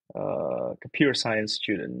computer science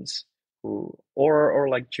students who, or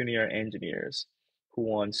like junior engineers who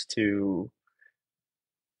wants to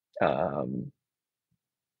um,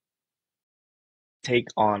 take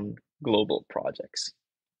on global projects,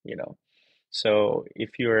 you know. So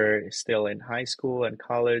if you're still in high school and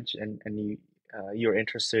college, and you're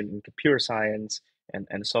interested in computer science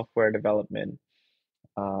and software development,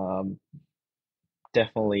 um,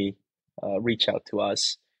 definitely reach out to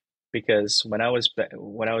us, because when I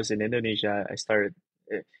was in Indonesia, I started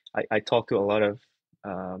I talked to a lot of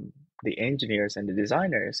the engineers and the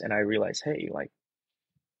designers, and I realized, hey, like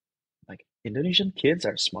Indonesian kids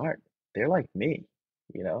are smart. They're like me,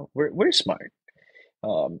 we're smart.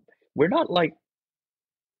 Um, we're not like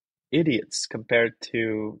idiots compared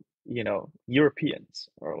to Europeans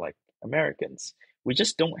or like Americans. We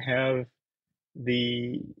just don't have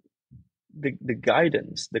the the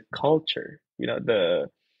guidance, the culture, the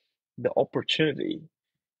opportunity.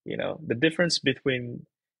 The difference between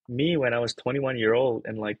me when I was 21 year old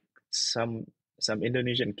and like some some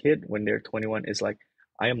Indonesian kid when they're 21 is like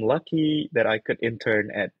I am lucky that I could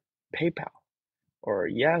intern at PayPal or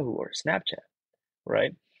Yahoo or Snapchat,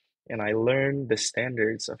 right? And I learned the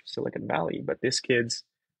standards of Silicon Valley, but these kids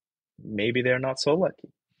maybe they're not so lucky.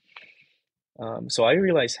 So I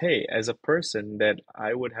realized, hey, as a person, that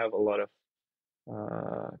I would have a lot of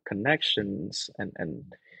connections,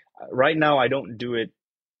 and right now I don't do it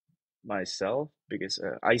myself because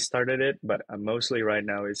I started it, but mostly right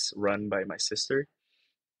now it's run by my sister,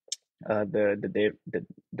 the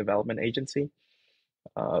development agency.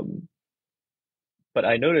 Um, but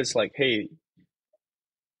I noticed like, hey,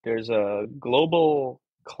 there's a global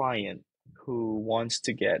client who wants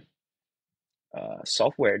to get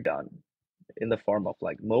software done in the form of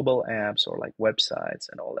like mobile apps or like websites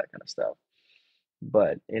and all that kind of stuff.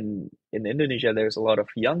 But in Indonesia, there's a lot of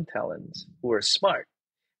young talents who are smart,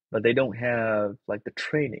 but they don't have like the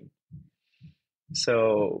training.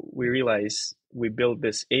 So we realized we built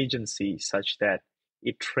this agency such that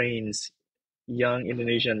it trains young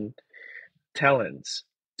Indonesian talents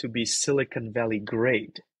to be Silicon Valley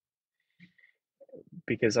grade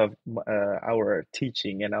because of our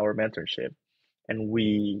teaching and our mentorship. And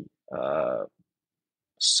we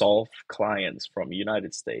solve clients from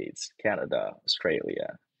United States, Canada,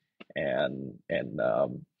 Australia, and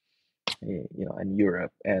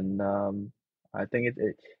Europe. And I think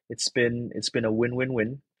it's been a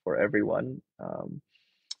win-win-win for everyone.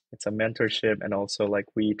 It's a mentorship, and also like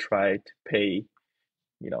we try to pay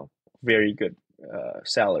you know very good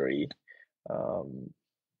salary um,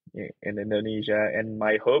 in Indonesia. And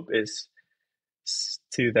my hope is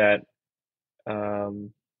to that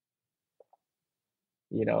um,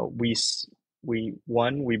 we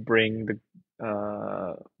we bring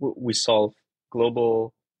the we solve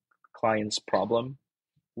global clients problem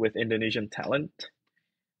with Indonesian talent,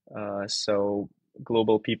 so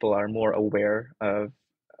global people are more aware of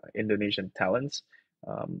Indonesian talents.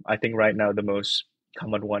 I think right now the most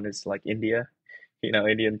common one is like India.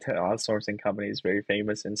 Indian outsourcing company is very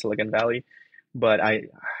famous in Silicon Valley, but I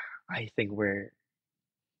think we're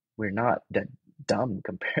not that dumb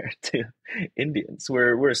compared to Indians.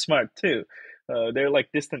 We're smart too. They're like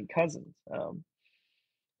distant cousins.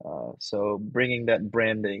 So bringing that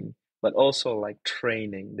branding, but also like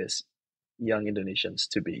training this young Indonesians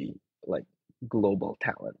to be like global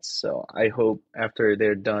talents. So I hope after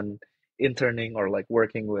they're done interning or like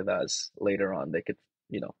working with us later on, they could,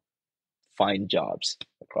 you know, find jobs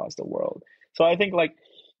across the world. So I think like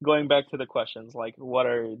going back to the questions, like what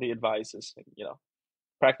are the advices?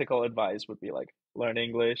 Practical advice would be like learn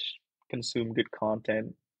English, consume good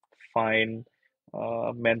content, find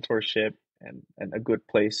mentorship and a good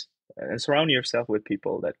place, and surround yourself with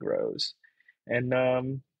people that grows.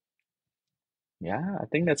 And yeah, I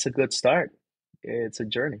think that's a good start. It's a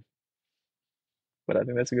journey, but I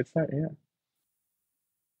think that's a good start. Yeah.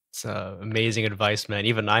 It's amazing advice, man.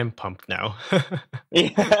 Even I'm pumped now.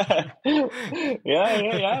 Yeah.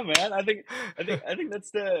 Yeah, man. I think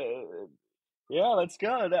that's the yeah, let's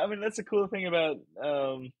go. I mean, that's a cool thing about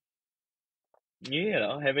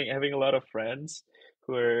having a lot of friends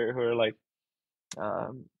who are like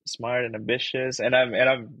smart and ambitious, and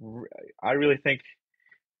I really think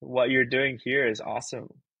what you're doing here is awesome,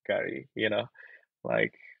 Gary.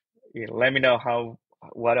 Like, let me know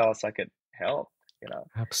what else I could help. You know,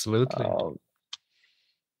 Absolutely. um,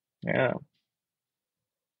 yeah,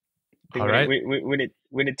 I think All right.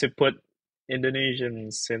 we need to put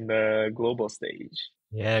Indonesians in the global stage.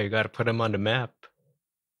 Yeah, you got to put him on the map.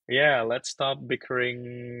 Yeah, let's stop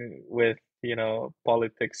bickering with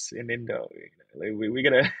politics in Indo. Like, we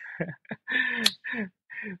gotta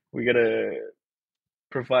we gotta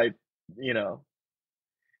provide you know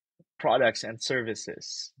products and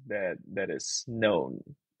services that is known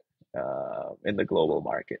in the global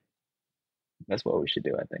market. That's what we should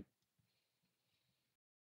do, I think.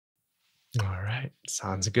 All right.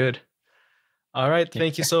 Sounds good. All right.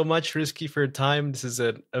 Thank you so much, Risky, for your time. This is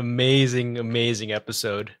an amazing, amazing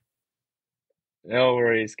episode. No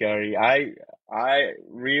worries, Gary. I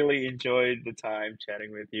really enjoyed the time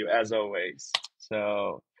chatting with you as always.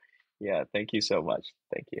 So yeah, thank you so much.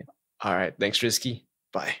 Thank you. All right. Thanks, Risky.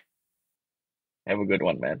 Bye. Have a good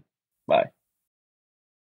one, man. Bye.